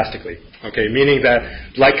inelastically. Okay, meaning that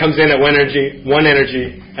light comes in at one energy,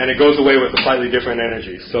 and it goes away with a slightly different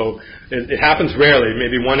energy. So it happens rarely.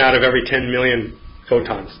 Maybe 1 out of every 10 million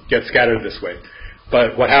photons get scattered this way.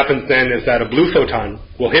 But what happens then is that a blue photon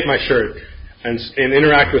will hit my shirt and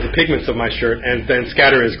interact with the pigments of my shirt and then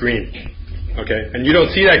scatter as green. Okay? And you don't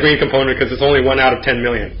see that green component because it's only 1 out of 10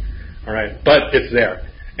 million. All right? But it's there.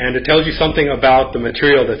 And it tells you something about the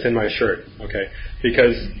material that's in my shirt. Okay?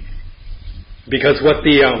 Because what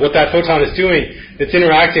that photon is doing, it's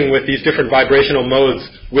interacting with these different vibrational modes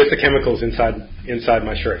with the chemicals inside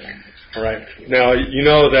my shirt. All right? Now, you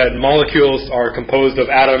know that molecules are composed of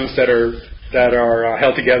atoms that are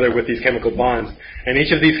held together with these chemical bonds. And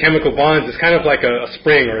each of these chemical bonds is kind of like a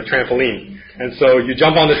spring or a trampoline. And so you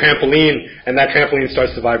jump on the trampoline, and that trampoline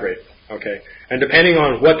starts to vibrate. Okay? And depending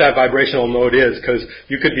on what that vibrational mode is, because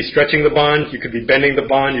you could be stretching the bond, you could be bending the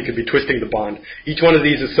bond, you could be twisting the bond. Each one of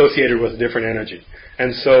these is associated with different energy.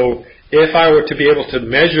 And so if I were to be able to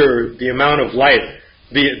measure the amount of light,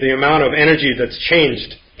 the amount of energy that's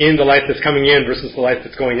changed in the light that's coming in versus the light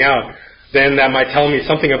that's going out, then that might tell me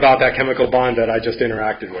something about that chemical bond that I just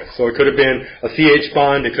interacted with. So it could have been a CH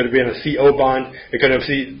bond, it could have been a CO bond, it could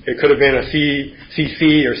have been a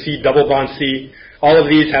CC or C double bond C. All of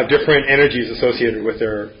these have different energies associated with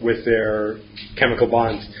their chemical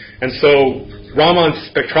bonds. And so Raman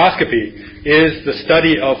spectroscopy is the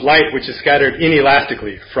study of light which is scattered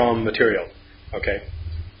inelastically from material. Okay?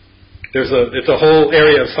 It's a whole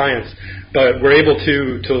area of science, but we're able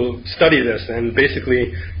to study this, and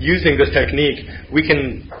basically using this technique, we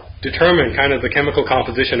can determine kind of the chemical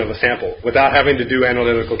composition of a sample without having to do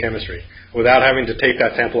analytical chemistry, without having to take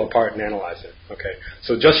that sample apart and analyze it. Okay,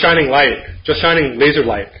 so just shining laser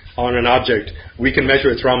light on an object, we can measure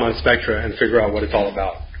its Raman spectra and figure out what it's all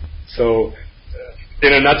about. So,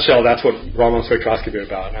 in a nutshell, that's what Raman spectroscopy is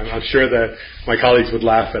about. I'm sure that my colleagues would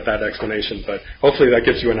laugh at that explanation, but hopefully that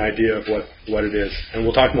gives you an idea of what it is. And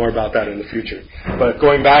we'll talk more about that in the future. But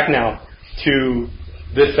going back now to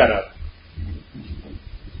this setup.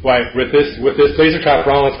 Right, with this laser trap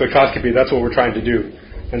Raman spectroscopy, that's what we're trying to do.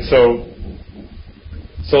 And so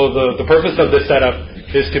the purpose of this setup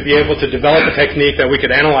is to be able to develop a technique that we could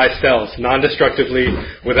analyze cells non-destructively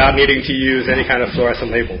without needing to use any kind of fluorescent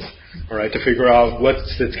labels. All right, to figure out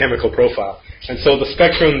what's its chemical profile. And so the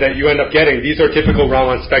spectrum that you end up getting, these are typical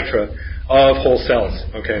Raman spectra of whole cells.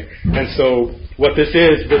 Okay, and so what this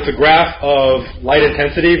is, it's a graph of light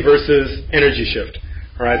intensity versus energy shift.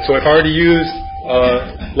 All right, so if I were to use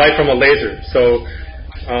light from a laser, so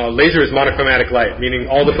laser is monochromatic light,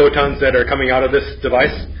 meaning all the photons that are coming out of this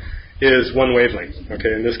device is one wavelength.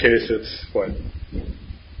 Okay, in this case it's what,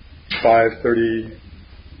 530.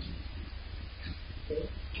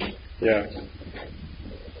 Yeah.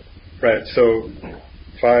 Right, so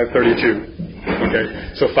 532. Okay,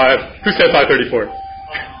 so who said 534?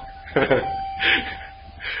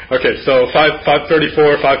 Okay, so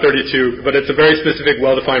 534, 532, but it's a very specific,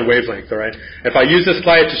 well-defined wavelength, all right? If I use this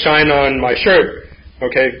light to shine on my shirt,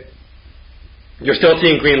 okay, you're still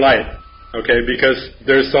seeing green light, okay, because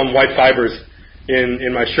there's some white fibers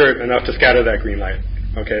in my shirt enough to scatter that green light.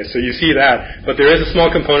 Okay, so you see that, but there is a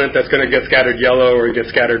small component that's going to get scattered yellow or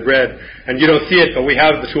get scattered red, and you don't see it, but we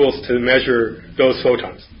have the tools to measure those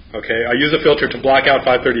photons. Okay, I use a filter to block out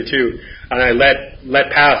 532, and I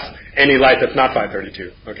let pass any light that's not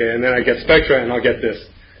 532. Okay, and then I get spectra, and I'll get this.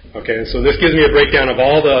 Okay, so this gives me a breakdown of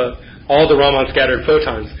all the Raman scattered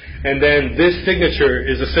photons, and then this signature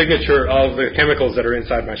is a signature of the chemicals that are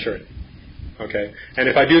inside my shirt. Okay,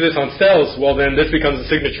 and if I do this on cells, well, then this becomes a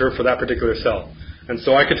signature for that particular cell. And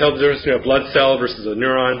so I could tell the difference between a blood cell versus a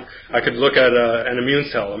neuron. I could look at an immune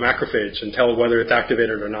cell, a macrophage, and tell whether it's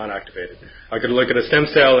activated or not activated. I could look at a stem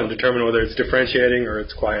cell and determine whether it's differentiating or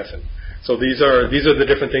it's quiescent. So these are the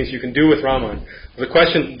different things you can do with Raman. The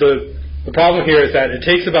problem here is that it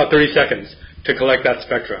takes about 30 seconds to collect that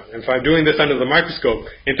spectra. And if I'm doing this under the microscope,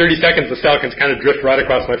 in 30 seconds the cell can kind of drift right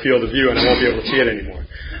across my field of view and I won't be able to see it anymore.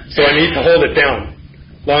 So I need to hold it down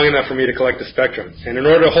long enough for me to collect the spectrum. And in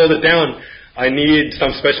order to hold it down, I need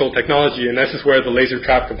some special technology, and this is where the laser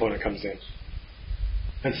trap component comes in.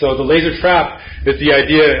 And so the laser trap is the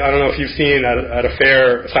idea, I don't know if you've seen at a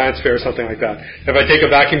fair, a science fair or something like that. If I take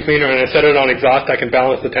a vacuum cleaner and I set it on exhaust, I can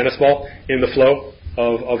balance the tennis ball in the flow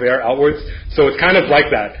of air outwards. So it's kind of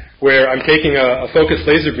like that, where I'm taking a focused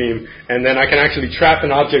laser beam, and then I can actually trap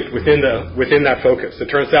an object within that focus.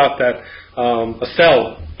 It turns out that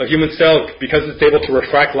a human cell, because it's able to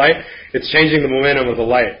refract light, it's changing the momentum of the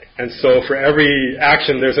light. And so for every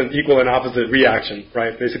action, there's an equal and opposite reaction,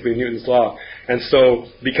 right? Basically Newton's law. And so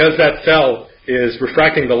because that cell is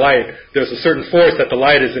refracting the light, there's a certain force that the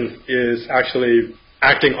light is actually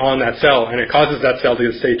acting on that cell, and it causes that cell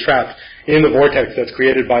to stay trapped in the vortex that's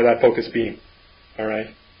created by that focused beam. All right?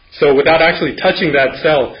 So without actually touching that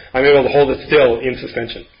cell, I'm able to hold it still in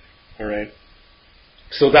suspension. All right?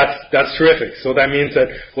 So that's terrific. So that means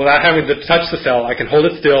that without having to touch the cell, I can hold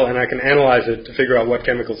it still and I can analyze it to figure out what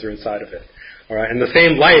chemicals are inside of it. All right, and the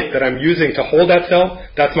same light that I'm using to hold that cell,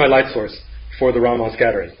 that's my light source for the Raman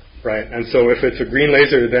scattering. Right, and so if it's a green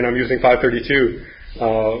laser, then I'm using 532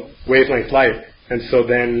 wavelength light, and so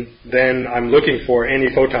then I'm looking for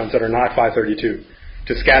any photons that are not 532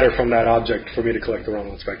 to scatter from that object for me to collect the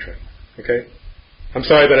Raman spectra. Okay, I'm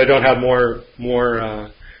sorry that I don't have more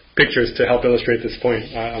pictures to help illustrate this point.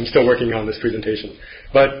 I'm still working on this presentation.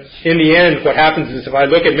 But in the end, what happens is if I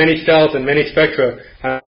look at many cells and many spectra,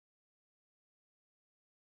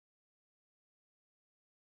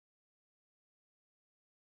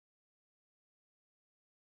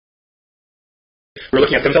 we're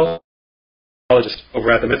looking at stem cells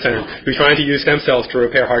over at the Mid-Center who's trying to use stem cells to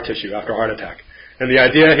repair heart tissue after a heart attack. And the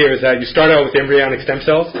idea here is that you start out with embryonic stem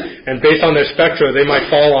cells, and based on their spectra, they might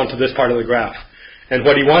fall onto this part of the graph. And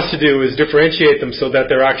what he wants to do is differentiate them so that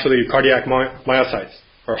they're actually cardiac myocytes,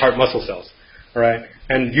 or heart muscle cells. All right?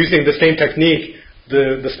 And using the same technique,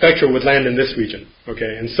 the spectra would land in this region.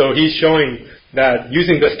 Okay? And so he's showing that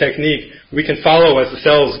using this technique, we can follow as the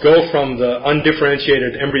cells go from the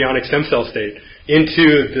undifferentiated embryonic stem cell state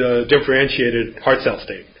into the differentiated heart cell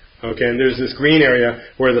state. Okay? And there's this green area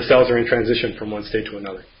where the cells are in transition from one state to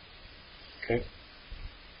another. Okay?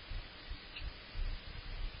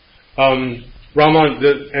 Raman,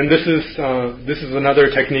 and this is another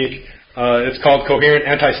technique. It's called coherent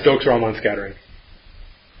anti-Stokes Raman scattering,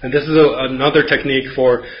 and this is another technique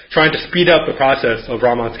for trying to speed up the process of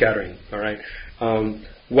Raman scattering. All right.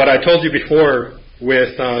 What I told you before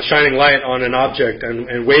with shining light on an object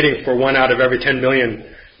and waiting for 1 out of every 10 million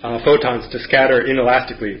photons to scatter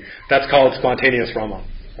inelastically, that's called spontaneous Raman.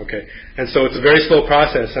 Okay, and so it's a very slow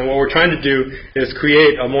process, and what we're trying to do is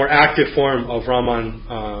create a more active form of Raman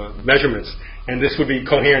measurements. And this would be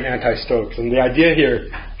coherent anti-Stokes. And the idea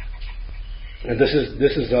here, and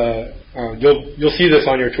you'll see this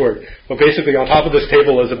on your tour, but basically on top of this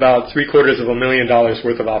table is about $750,000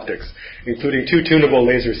 worth of optics, including 2 tunable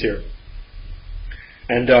lasers here.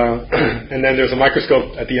 And then there's a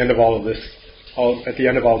microscope at the end of all of this,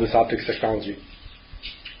 optics technology.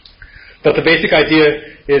 But the basic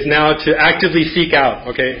idea is now to actively seek out,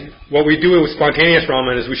 okay, what we do with spontaneous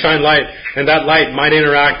Raman is we shine light, and that light might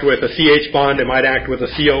interact with a CH bond, it might act with a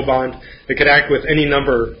CO bond, it could act with any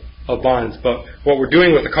number of bonds. But what we're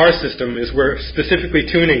doing with the CAR system is we're specifically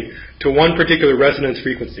tuning to one particular resonance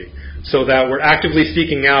frequency, so that we're actively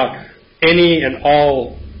seeking out any and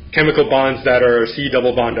all chemical bonds that are C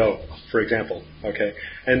double bond O, for example, okay,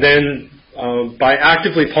 and then by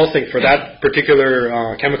actively pulsing for that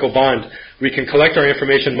particular chemical bond, we can collect our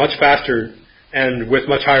information much faster and with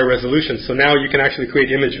much higher resolution. So now you can actually create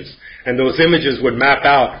images. And those images would map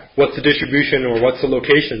out what's the distribution or what's the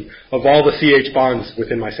location of all the CH bonds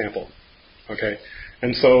within my sample. Okay?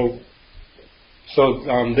 And so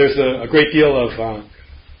there's a great deal of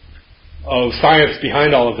science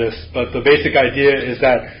behind all of this, but the basic idea is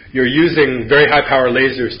that you're using very high power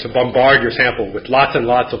lasers to bombard your sample with lots and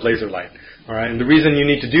lots of laser light. All right, and the reason you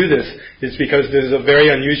need to do this is because there's a very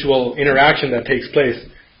unusual interaction that takes place.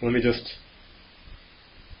 Let me just...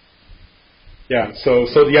 Yeah, so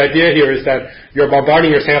the idea here is that you're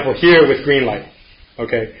bombarding your sample here with green light.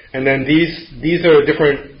 Okay, and then these are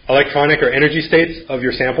different electronic or energy states of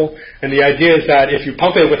your sample, and the idea is that if you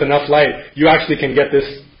pump it with enough light, you actually can get this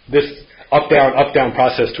up-down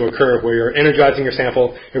process to occur where you're energizing your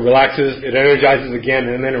sample, it relaxes, it energizes again,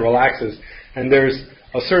 and then it relaxes. And there's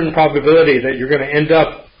a certain probability that you're going to end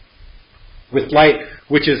up with light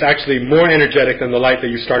which is actually more energetic than the light that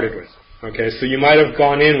you started with. Okay, so you might have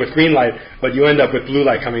gone in with green light, but you end up with blue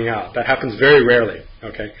light coming out. That happens very rarely.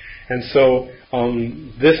 Okay, and so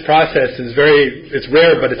this process is it's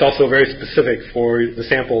rare, but it's also very specific for the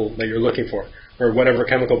sample that you're looking for, or whatever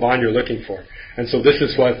chemical bond you're looking for. And so this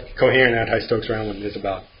is what coherent anti-Stokes-Rowland is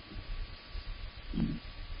about.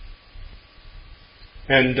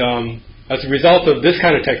 And as a result of this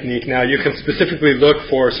kind of technique, now you can specifically look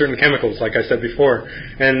for certain chemicals, like I said before.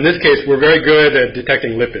 And in this case, we're very good at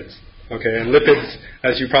detecting lipids. Okay, and lipids,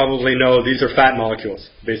 as you probably know, these are fat molecules,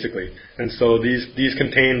 basically. And so these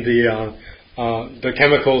contain the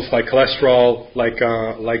chemicals like cholesterol, like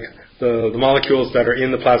the molecules that are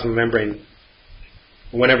in the plasma membrane.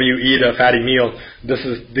 Whenever you eat a fatty meal,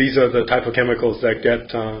 these are the type of chemicals that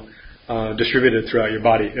get distributed throughout your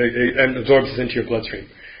body and absorbs into your bloodstream.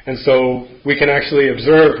 And so we can actually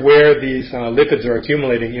observe where these lipids are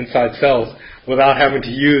accumulating inside cells without having to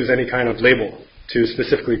use any kind of label to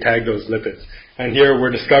specifically tag those lipids. And here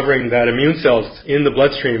we're discovering that immune cells in the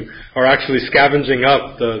bloodstream are actually scavenging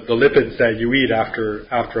up the lipids that you eat after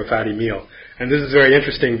a fatty meal. And this is very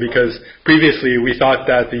interesting because previously we thought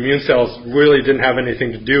that the immune cells really didn't have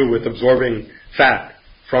anything to do with absorbing fat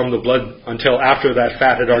from the blood until after that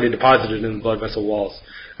fat had already deposited in the blood vessel walls.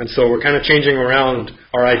 And so we're kind of changing around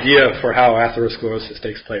our idea for how atherosclerosis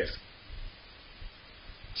takes place.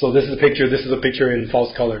 So this is a picture in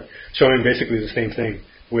false color showing basically the same thing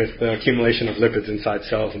with the accumulation of lipids inside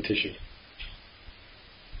cells and tissue.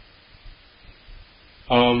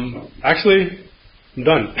 Actually, I'm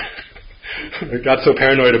done. I got so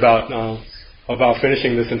paranoid about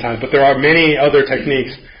finishing this in time, but there are many other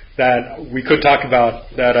techniques that we could talk about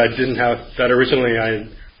that originally I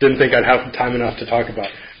didn't think I'd have time enough to talk about.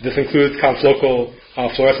 This includes confocal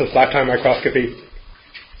fluorescence lifetime microscopy,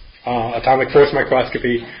 atomic force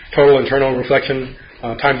microscopy, total internal reflection,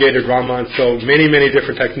 time-gated Raman, so many, many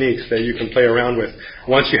different techniques that you can play around with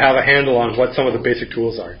once you have a handle on what some of the basic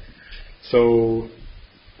tools are. So,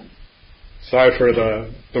 sorry for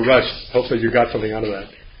the rush. Hopefully you got something out of that.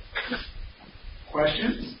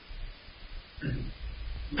 Questions?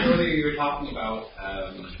 Earlier you were talking about,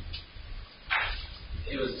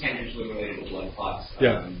 it was tangentially related to blood clots,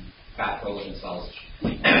 fat collagen cells.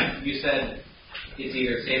 You said it's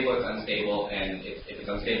either stable or it's unstable, and if it's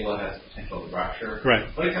unstable, it has potential to rupture. Right.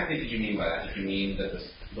 What exactly did you mean by that? Did you mean that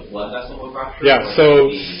the blood vessel will rupture? Yeah.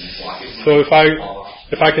 So if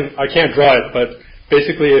I can't draw it, but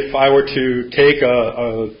basically, if I were to take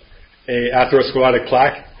a atherosclerotic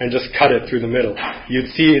plaque and just cut it through the middle,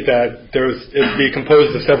 you'd see that it'd be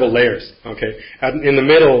composed of several layers. Okay. And in the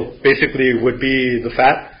middle, basically, would be the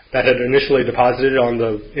fat that had initially deposited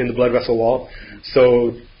in the blood vessel wall.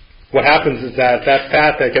 So what happens is that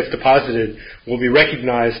fat that gets deposited will be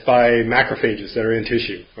recognized by macrophages that are in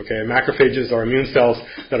tissue. Okay, macrophages are immune cells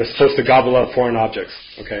that are supposed to gobble up foreign objects.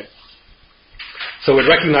 Okay, so it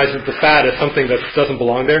recognizes the fat as something that doesn't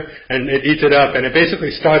belong there, and it eats it up, and it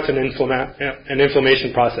basically starts an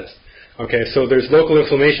inflammation process. Okay, so there's local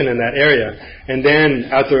inflammation in that area, and then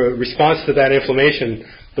as a response to that inflammation,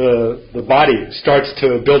 the body starts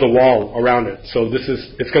to build a wall around it. So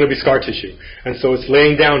it's going to be scar tissue. And so it's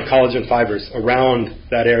laying down collagen fibers around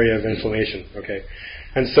that area of inflammation. Okay.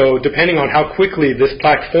 And so depending on how quickly this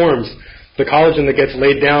plaque forms, the collagen that gets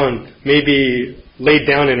laid down may be laid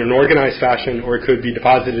down in an organized fashion, or it could be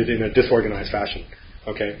deposited in a disorganized fashion.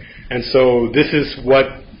 Okay. And so this is what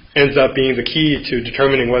ends up being the key to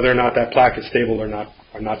determining whether or not that plaque is stable or not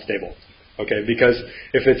stable. Okay, because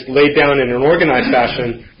if it's laid down in an organized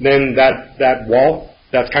fashion, then that wall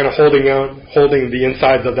that's kind of holding the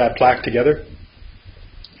insides of that plaque together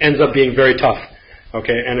ends up being very tough.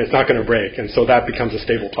 Okay, and it's not going to break, and so that becomes a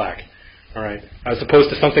stable plaque. All right, as opposed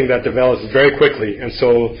to something that develops very quickly, and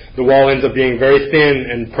so the wall ends up being very thin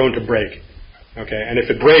and prone to break. Okay, and if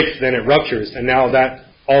it breaks, then it ruptures, and now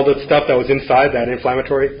all the stuff that was inside, that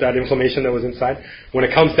inflammation that was inside, when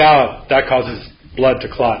it comes out, that causes blood to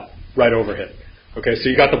clot right over it. Okay,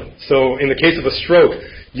 so in the case of a stroke,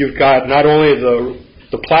 you've got not only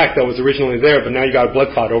the plaque that was originally there, but now you got a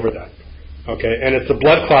blood clot over that. Okay, and it's the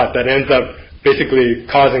blood clot that ends up basically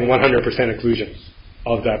causing 100% occlusion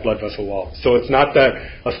of that blood vessel wall. So it's not that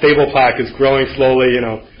a stable plaque is growing slowly,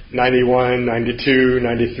 91, 92,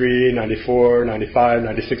 93, 94, 95,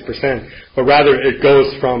 96%, but rather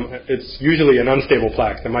it's usually an unstable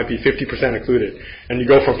plaque that might be 50% occluded, and you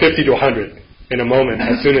go from 50 to 100 in a moment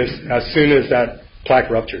as soon as that plaque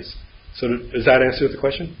ruptures. So does that answer the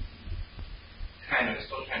question? Kind of.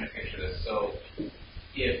 Still trying to picture this. So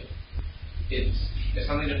if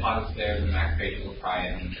something deposits there, the macrophages will try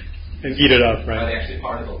and eat it up, right? Are they actually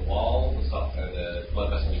part of the wall, the blood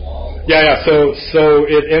vessel wall? Yeah. So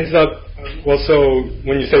it ends up. Well, so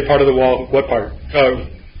when you say part of the wall, what part?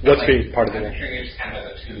 What's being part of the wall? I'm picturing it just kind of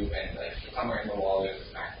as a tube, and somewhere in the wall there's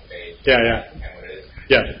this macrophage. Yeah. And what it is.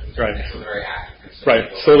 Yeah, right. So it's very active.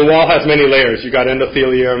 Right. So the wall has many layers. You've got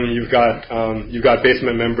endothelium. You've got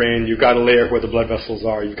basement membrane. You've got a layer where the blood vessels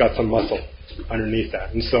are. You've got some muscle underneath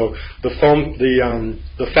that, and so the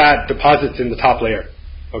fat deposits in the top layer.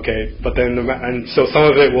 Okay, but then and so some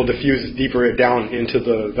of it will diffuse deeper down into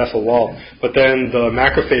the vessel wall. But then the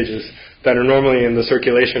macrophages that are normally in the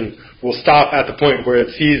circulation will stop at the point where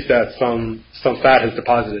it sees that some fat has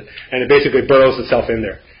deposited, and it basically burrows itself in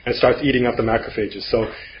there and starts eating up the macrophages. So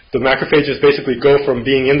the macrophages basically go from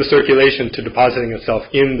being in the circulation to depositing itself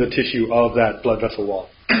in the tissue of that blood vessel wall.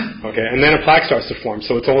 Okay, and then a plaque starts to form.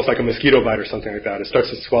 So it's almost like a mosquito bite or something like that. It starts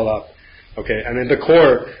to swell up. Okay, and in the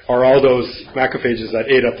core are all those macrophages that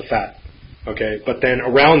ate up the fat. Okay, but then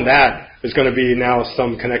around that is going to be now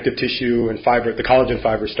some connective tissue and fiber. The collagen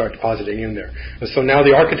fibers start depositing in there. And so now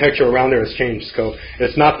the architecture around there has changed. So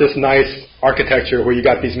it's not this nice architecture where you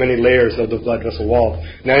got these many layers of the blood vessel wall.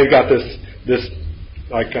 Now you've got this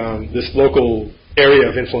local area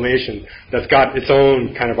of inflammation that's got its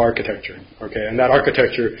own kind of architecture. Okay, and that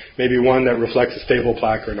architecture may be one that reflects a stable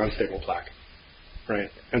plaque or an unstable plaque. Right.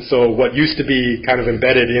 And so what used to be kind of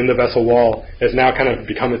embedded in the vessel wall has now kind of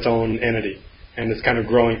become its own entity, and it's kind of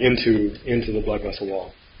growing into the blood vessel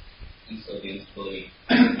wall. And so the instability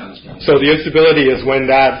comes from... So the instability is when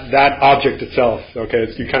that object itself, okay,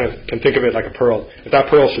 you kind of can think of it like a pearl. If that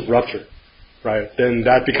pearl should rupture, right, then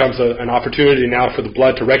that becomes an opportunity now for the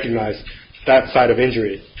blood to recognize that site of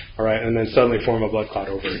injury, all right, and then suddenly form a blood clot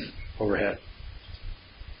overhead.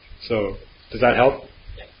 So does that help?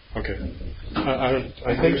 Okay. I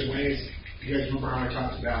think there's ways. You guys remember how I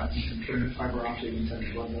talked about you can put in a fiber optic inside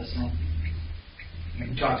the blood vessel?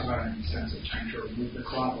 And we talked about it in the sense of trying to remove the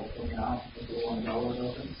clot or pulling it out with the little umbrella that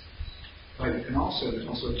opens. But you can also,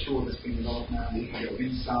 there's also a tool that's being developed now that you can go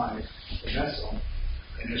inside the vessel,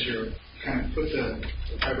 and as you kind of put the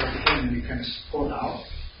fiber optic in, and you kind of pull it out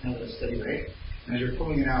at a steady rate. And as you're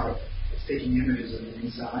pulling it out, it's taking images of the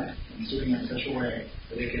inside and doing it in such a way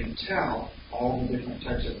that it can tell all the different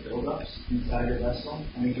types of buildups inside your vessel,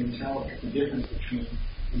 and it can tell the difference between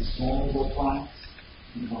these vulnerable plaques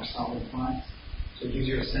and more solid plaques. So it gives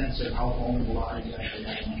you a sense of how vulnerable are you actually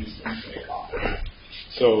having these things that off.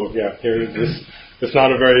 So yeah, it's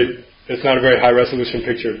not a very high resolution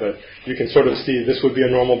picture, but you can sort of see this would be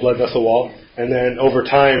a normal blood vessel wall, and then over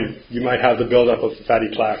time you might have the buildup of the fatty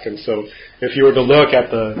plaque. And so if you were to look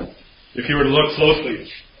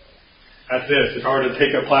closely at this, if I were to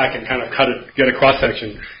take a plaque and kind of get a cross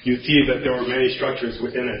section, you'd see that there were many structures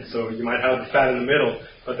within it. So you might have the fat in the middle,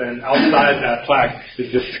 but then outside that plaque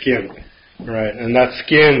is this skin, right? And that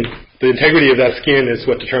skin, the integrity of that skin is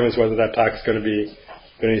what determines whether that plaque is going to be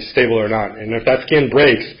stable or not. And if that skin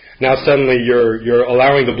breaks, now suddenly you're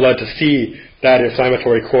allowing the blood to see that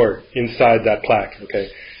inflammatory core inside that plaque. Okay.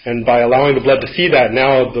 And by allowing the blood to see that,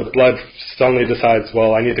 now the blood suddenly decides,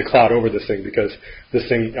 well, I need to clot over this thing because this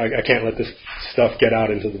thing, I can't let this stuff get out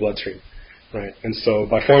into the bloodstream, right? And so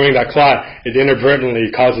by forming that clot, it inadvertently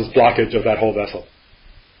causes blockage of that whole vessel.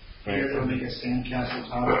 Right? You ever make a sandcastle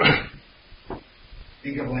top?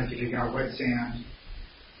 Think of like if you got wet sand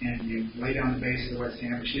and you lay down the base of the wet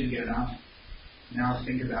sand, but you didn't get enough. Now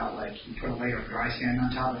think about like you put a layer of dry sand on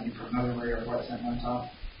top and you put another layer of wet sand on top.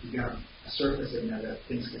 You've got a surface in there that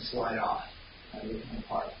things can slide off and they come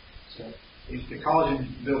apart. So if the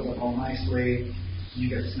collagen builds up all nicely, you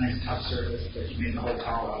get this nice tough surface that you made the whole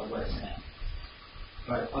towel out of wet sand.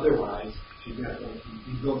 But otherwise, if you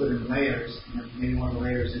build it in layers, and maybe one of the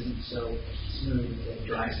layers isn't so smooth with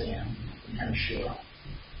dry sand, you kind of show up.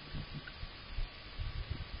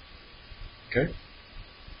 Okay.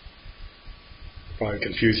 Probably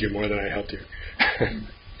confused you more than I helped you.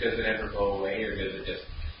 Does it ever go away, or does it just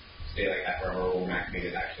stay like that forever, or will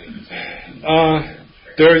max-make actually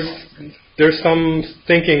There's some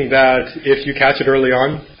thinking that if you catch it early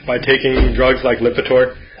on by taking drugs like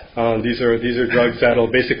Lipitor, these are drugs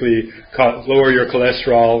that'll basically lower your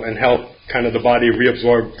cholesterol and help kind of the body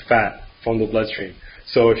reabsorb fat from the bloodstream.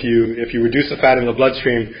 So if you reduce the fat in the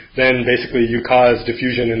bloodstream, then basically you cause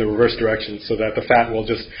diffusion in the reverse direction, so that the fat will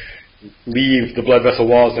just leave the blood vessel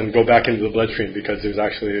walls and go back into the bloodstream because there's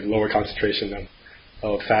actually a lower concentration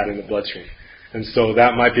of fat in the bloodstream. And so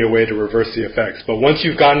that might be a way to reverse the effects. But once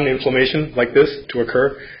you've gotten inflammation like this to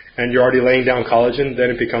occur and you're already laying down collagen, then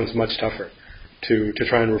it becomes much tougher to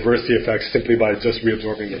try and reverse the effects simply by just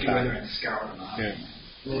reabsorbing the fat. Yeah.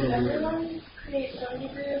 Does everyone create some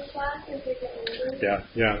degree of plaque as they get older?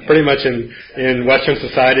 Yeah. Pretty much in Western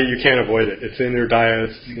society, you can't avoid it. It's in your diet.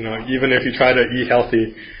 Even if you try to eat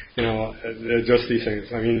healthy, just these things.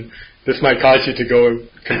 I mean, this might cause you to go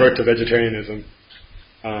convert to vegetarianism.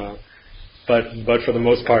 But for the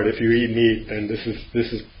most part, if you eat meat, then this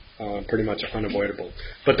is pretty much unavoidable.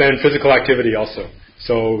 But then physical activity also.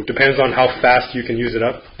 So depends on how fast you can use it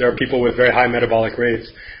up. There are people with very high metabolic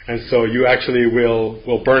rates, and so you actually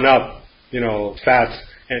will burn up, fats,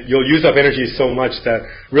 and you'll use up energy so much that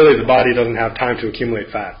really the body doesn't have time to accumulate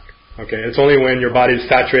fat. Okay, it's only when your body's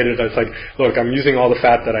saturated that it's like, look, I'm using all the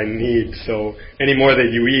fat that I need, so any more that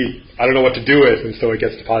you eat, I don't know what to do with, and so it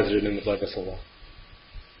gets deposited in the blood vessel wall.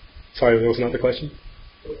 Sorry, there was another question?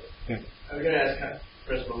 Yeah. I was going to ask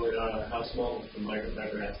Chris how small the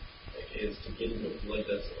microfiber is to get into a blood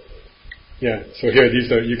vessel. Yeah. So here,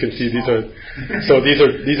 you can see these are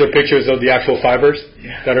pictures of the actual fibers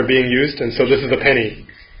that are being used, and so this is a penny,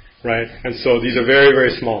 right? And so these are very,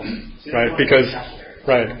 very small, right? Because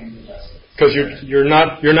you're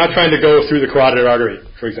not trying to go through the carotid artery,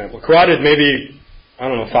 for example. Carotid maybe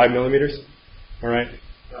 5 millimeters, all right.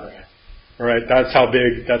 All right, that's how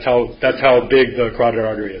big the carotid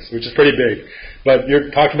artery is, which is pretty big. But you're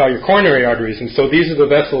talking about your coronary arteries, and so these are the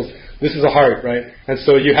vessels. This is a heart, right? And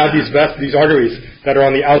so you have these arteries that are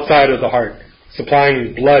on the outside of the heart,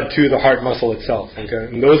 supplying blood to the heart muscle itself. Okay,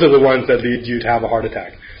 and those are the ones that lead you to have a heart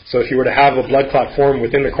attack. So if you were to have a blood clot form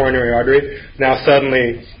within the coronary artery, now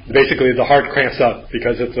suddenly, basically, the heart cramps up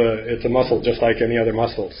because it's a muscle just like any other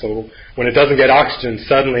muscle. So when it doesn't get oxygen,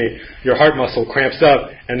 suddenly your heart muscle cramps up,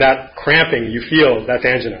 and that cramping you feel, that's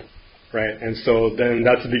angina, right? And so then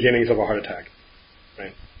that's the beginnings of a heart attack,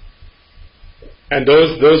 right? And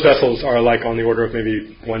those vessels are like on the order of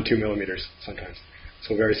maybe 1-2 millimeters sometimes.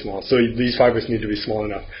 So very small. So these fibers need to be small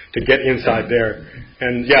enough to get inside there.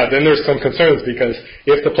 And then there's some concerns because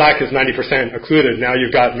if the plaque is 90% occluded, now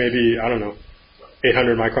you've got maybe,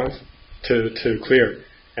 800 microns to clear.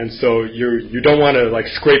 And so you don't want to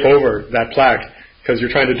scrape over that plaque because you're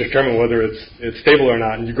trying to determine whether it's stable or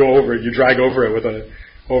not. And you drag over it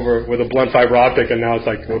with a blunt fiber optic, and now it's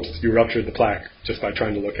like, whoops, you ruptured the plaque just by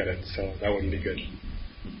trying to look at it. So that wouldn't be good.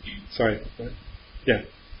 Sorry. Yeah.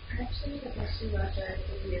 I actually have a question about the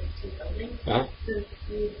CBST building. Uh-huh. Since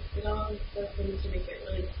you did all the things to make it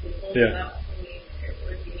really stable, without any, it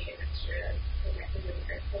would be an extra protective and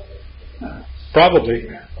critical.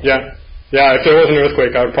 Probably. Yeah. If there was an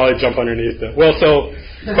earthquake, I would probably jump underneath it. Well, so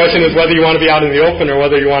the question is whether you want to be out in the open or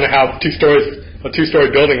whether you want to have a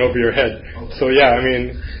two-story building over your head. So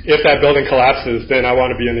if that building collapses, then I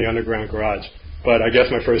want to be in the underground garage. But I guess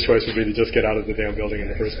my first choice would be to just get out of the damn building in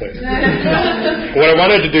the first place. What I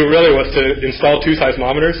wanted to do really was to install 2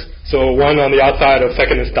 seismometers. So one on the outside of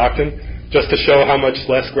 2nd and Stockton, just to show how much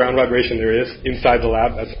less ground vibration there is inside the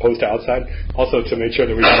lab as opposed to outside. Also to make sure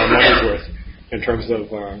that we got our money's worth in terms of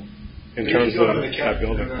that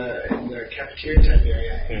building. In the cafeteria type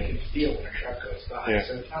area, you can feel when a truck goes by. Yeah.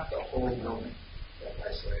 So it's not the whole building that's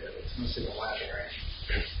isolated. It's mostly the lab area.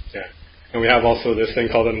 Yeah. And we have also this thing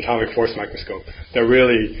called an atomic force microscope that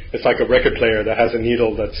it's like a record player that has a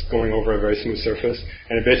needle that's going over a very smooth surface,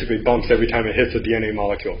 and it basically bumps every time it hits a DNA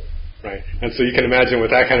molecule, right? And so you can imagine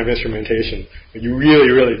with that kind of instrumentation, you really,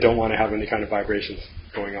 really don't want to have any kind of vibrations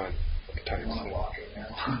going on at the time.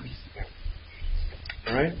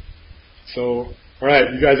 All right? So, all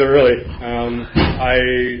right, you guys are early.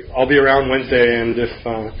 I'll be around Wednesday, and if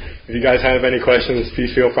you guys have any questions,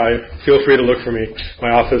 please feel free to look for me.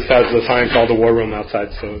 My office has a sign called the War Room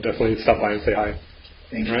outside, so definitely stop by and say hi.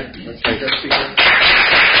 Thank you. All right? Let's take our speaker.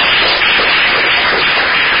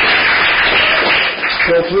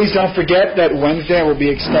 So please don't forget that Wednesday we'll be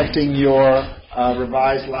expecting your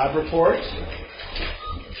revised lab report.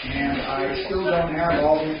 And I still don't have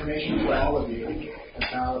all the information for all of you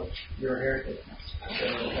about your hair thickness. So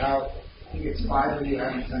I think it's 5 of you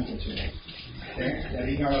haven't sent it to me. Okay? That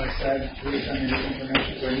email that I said, please send me this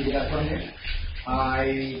information. Do I need that from you?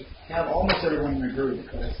 I have almost everyone in the group,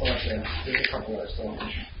 but I still have to, there's a couple that are still on.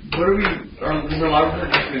 What are we allowed to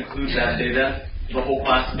include that data, the whole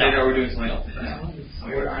class data, or are we doing something else?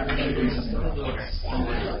 I'm going to do something else.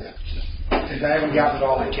 Since I haven't gotten it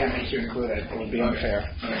all, I can't make you include it. It would be unfair.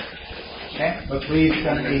 Okay? But please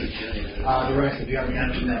send me the rest if you haven't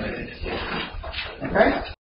mentioned that. Okay?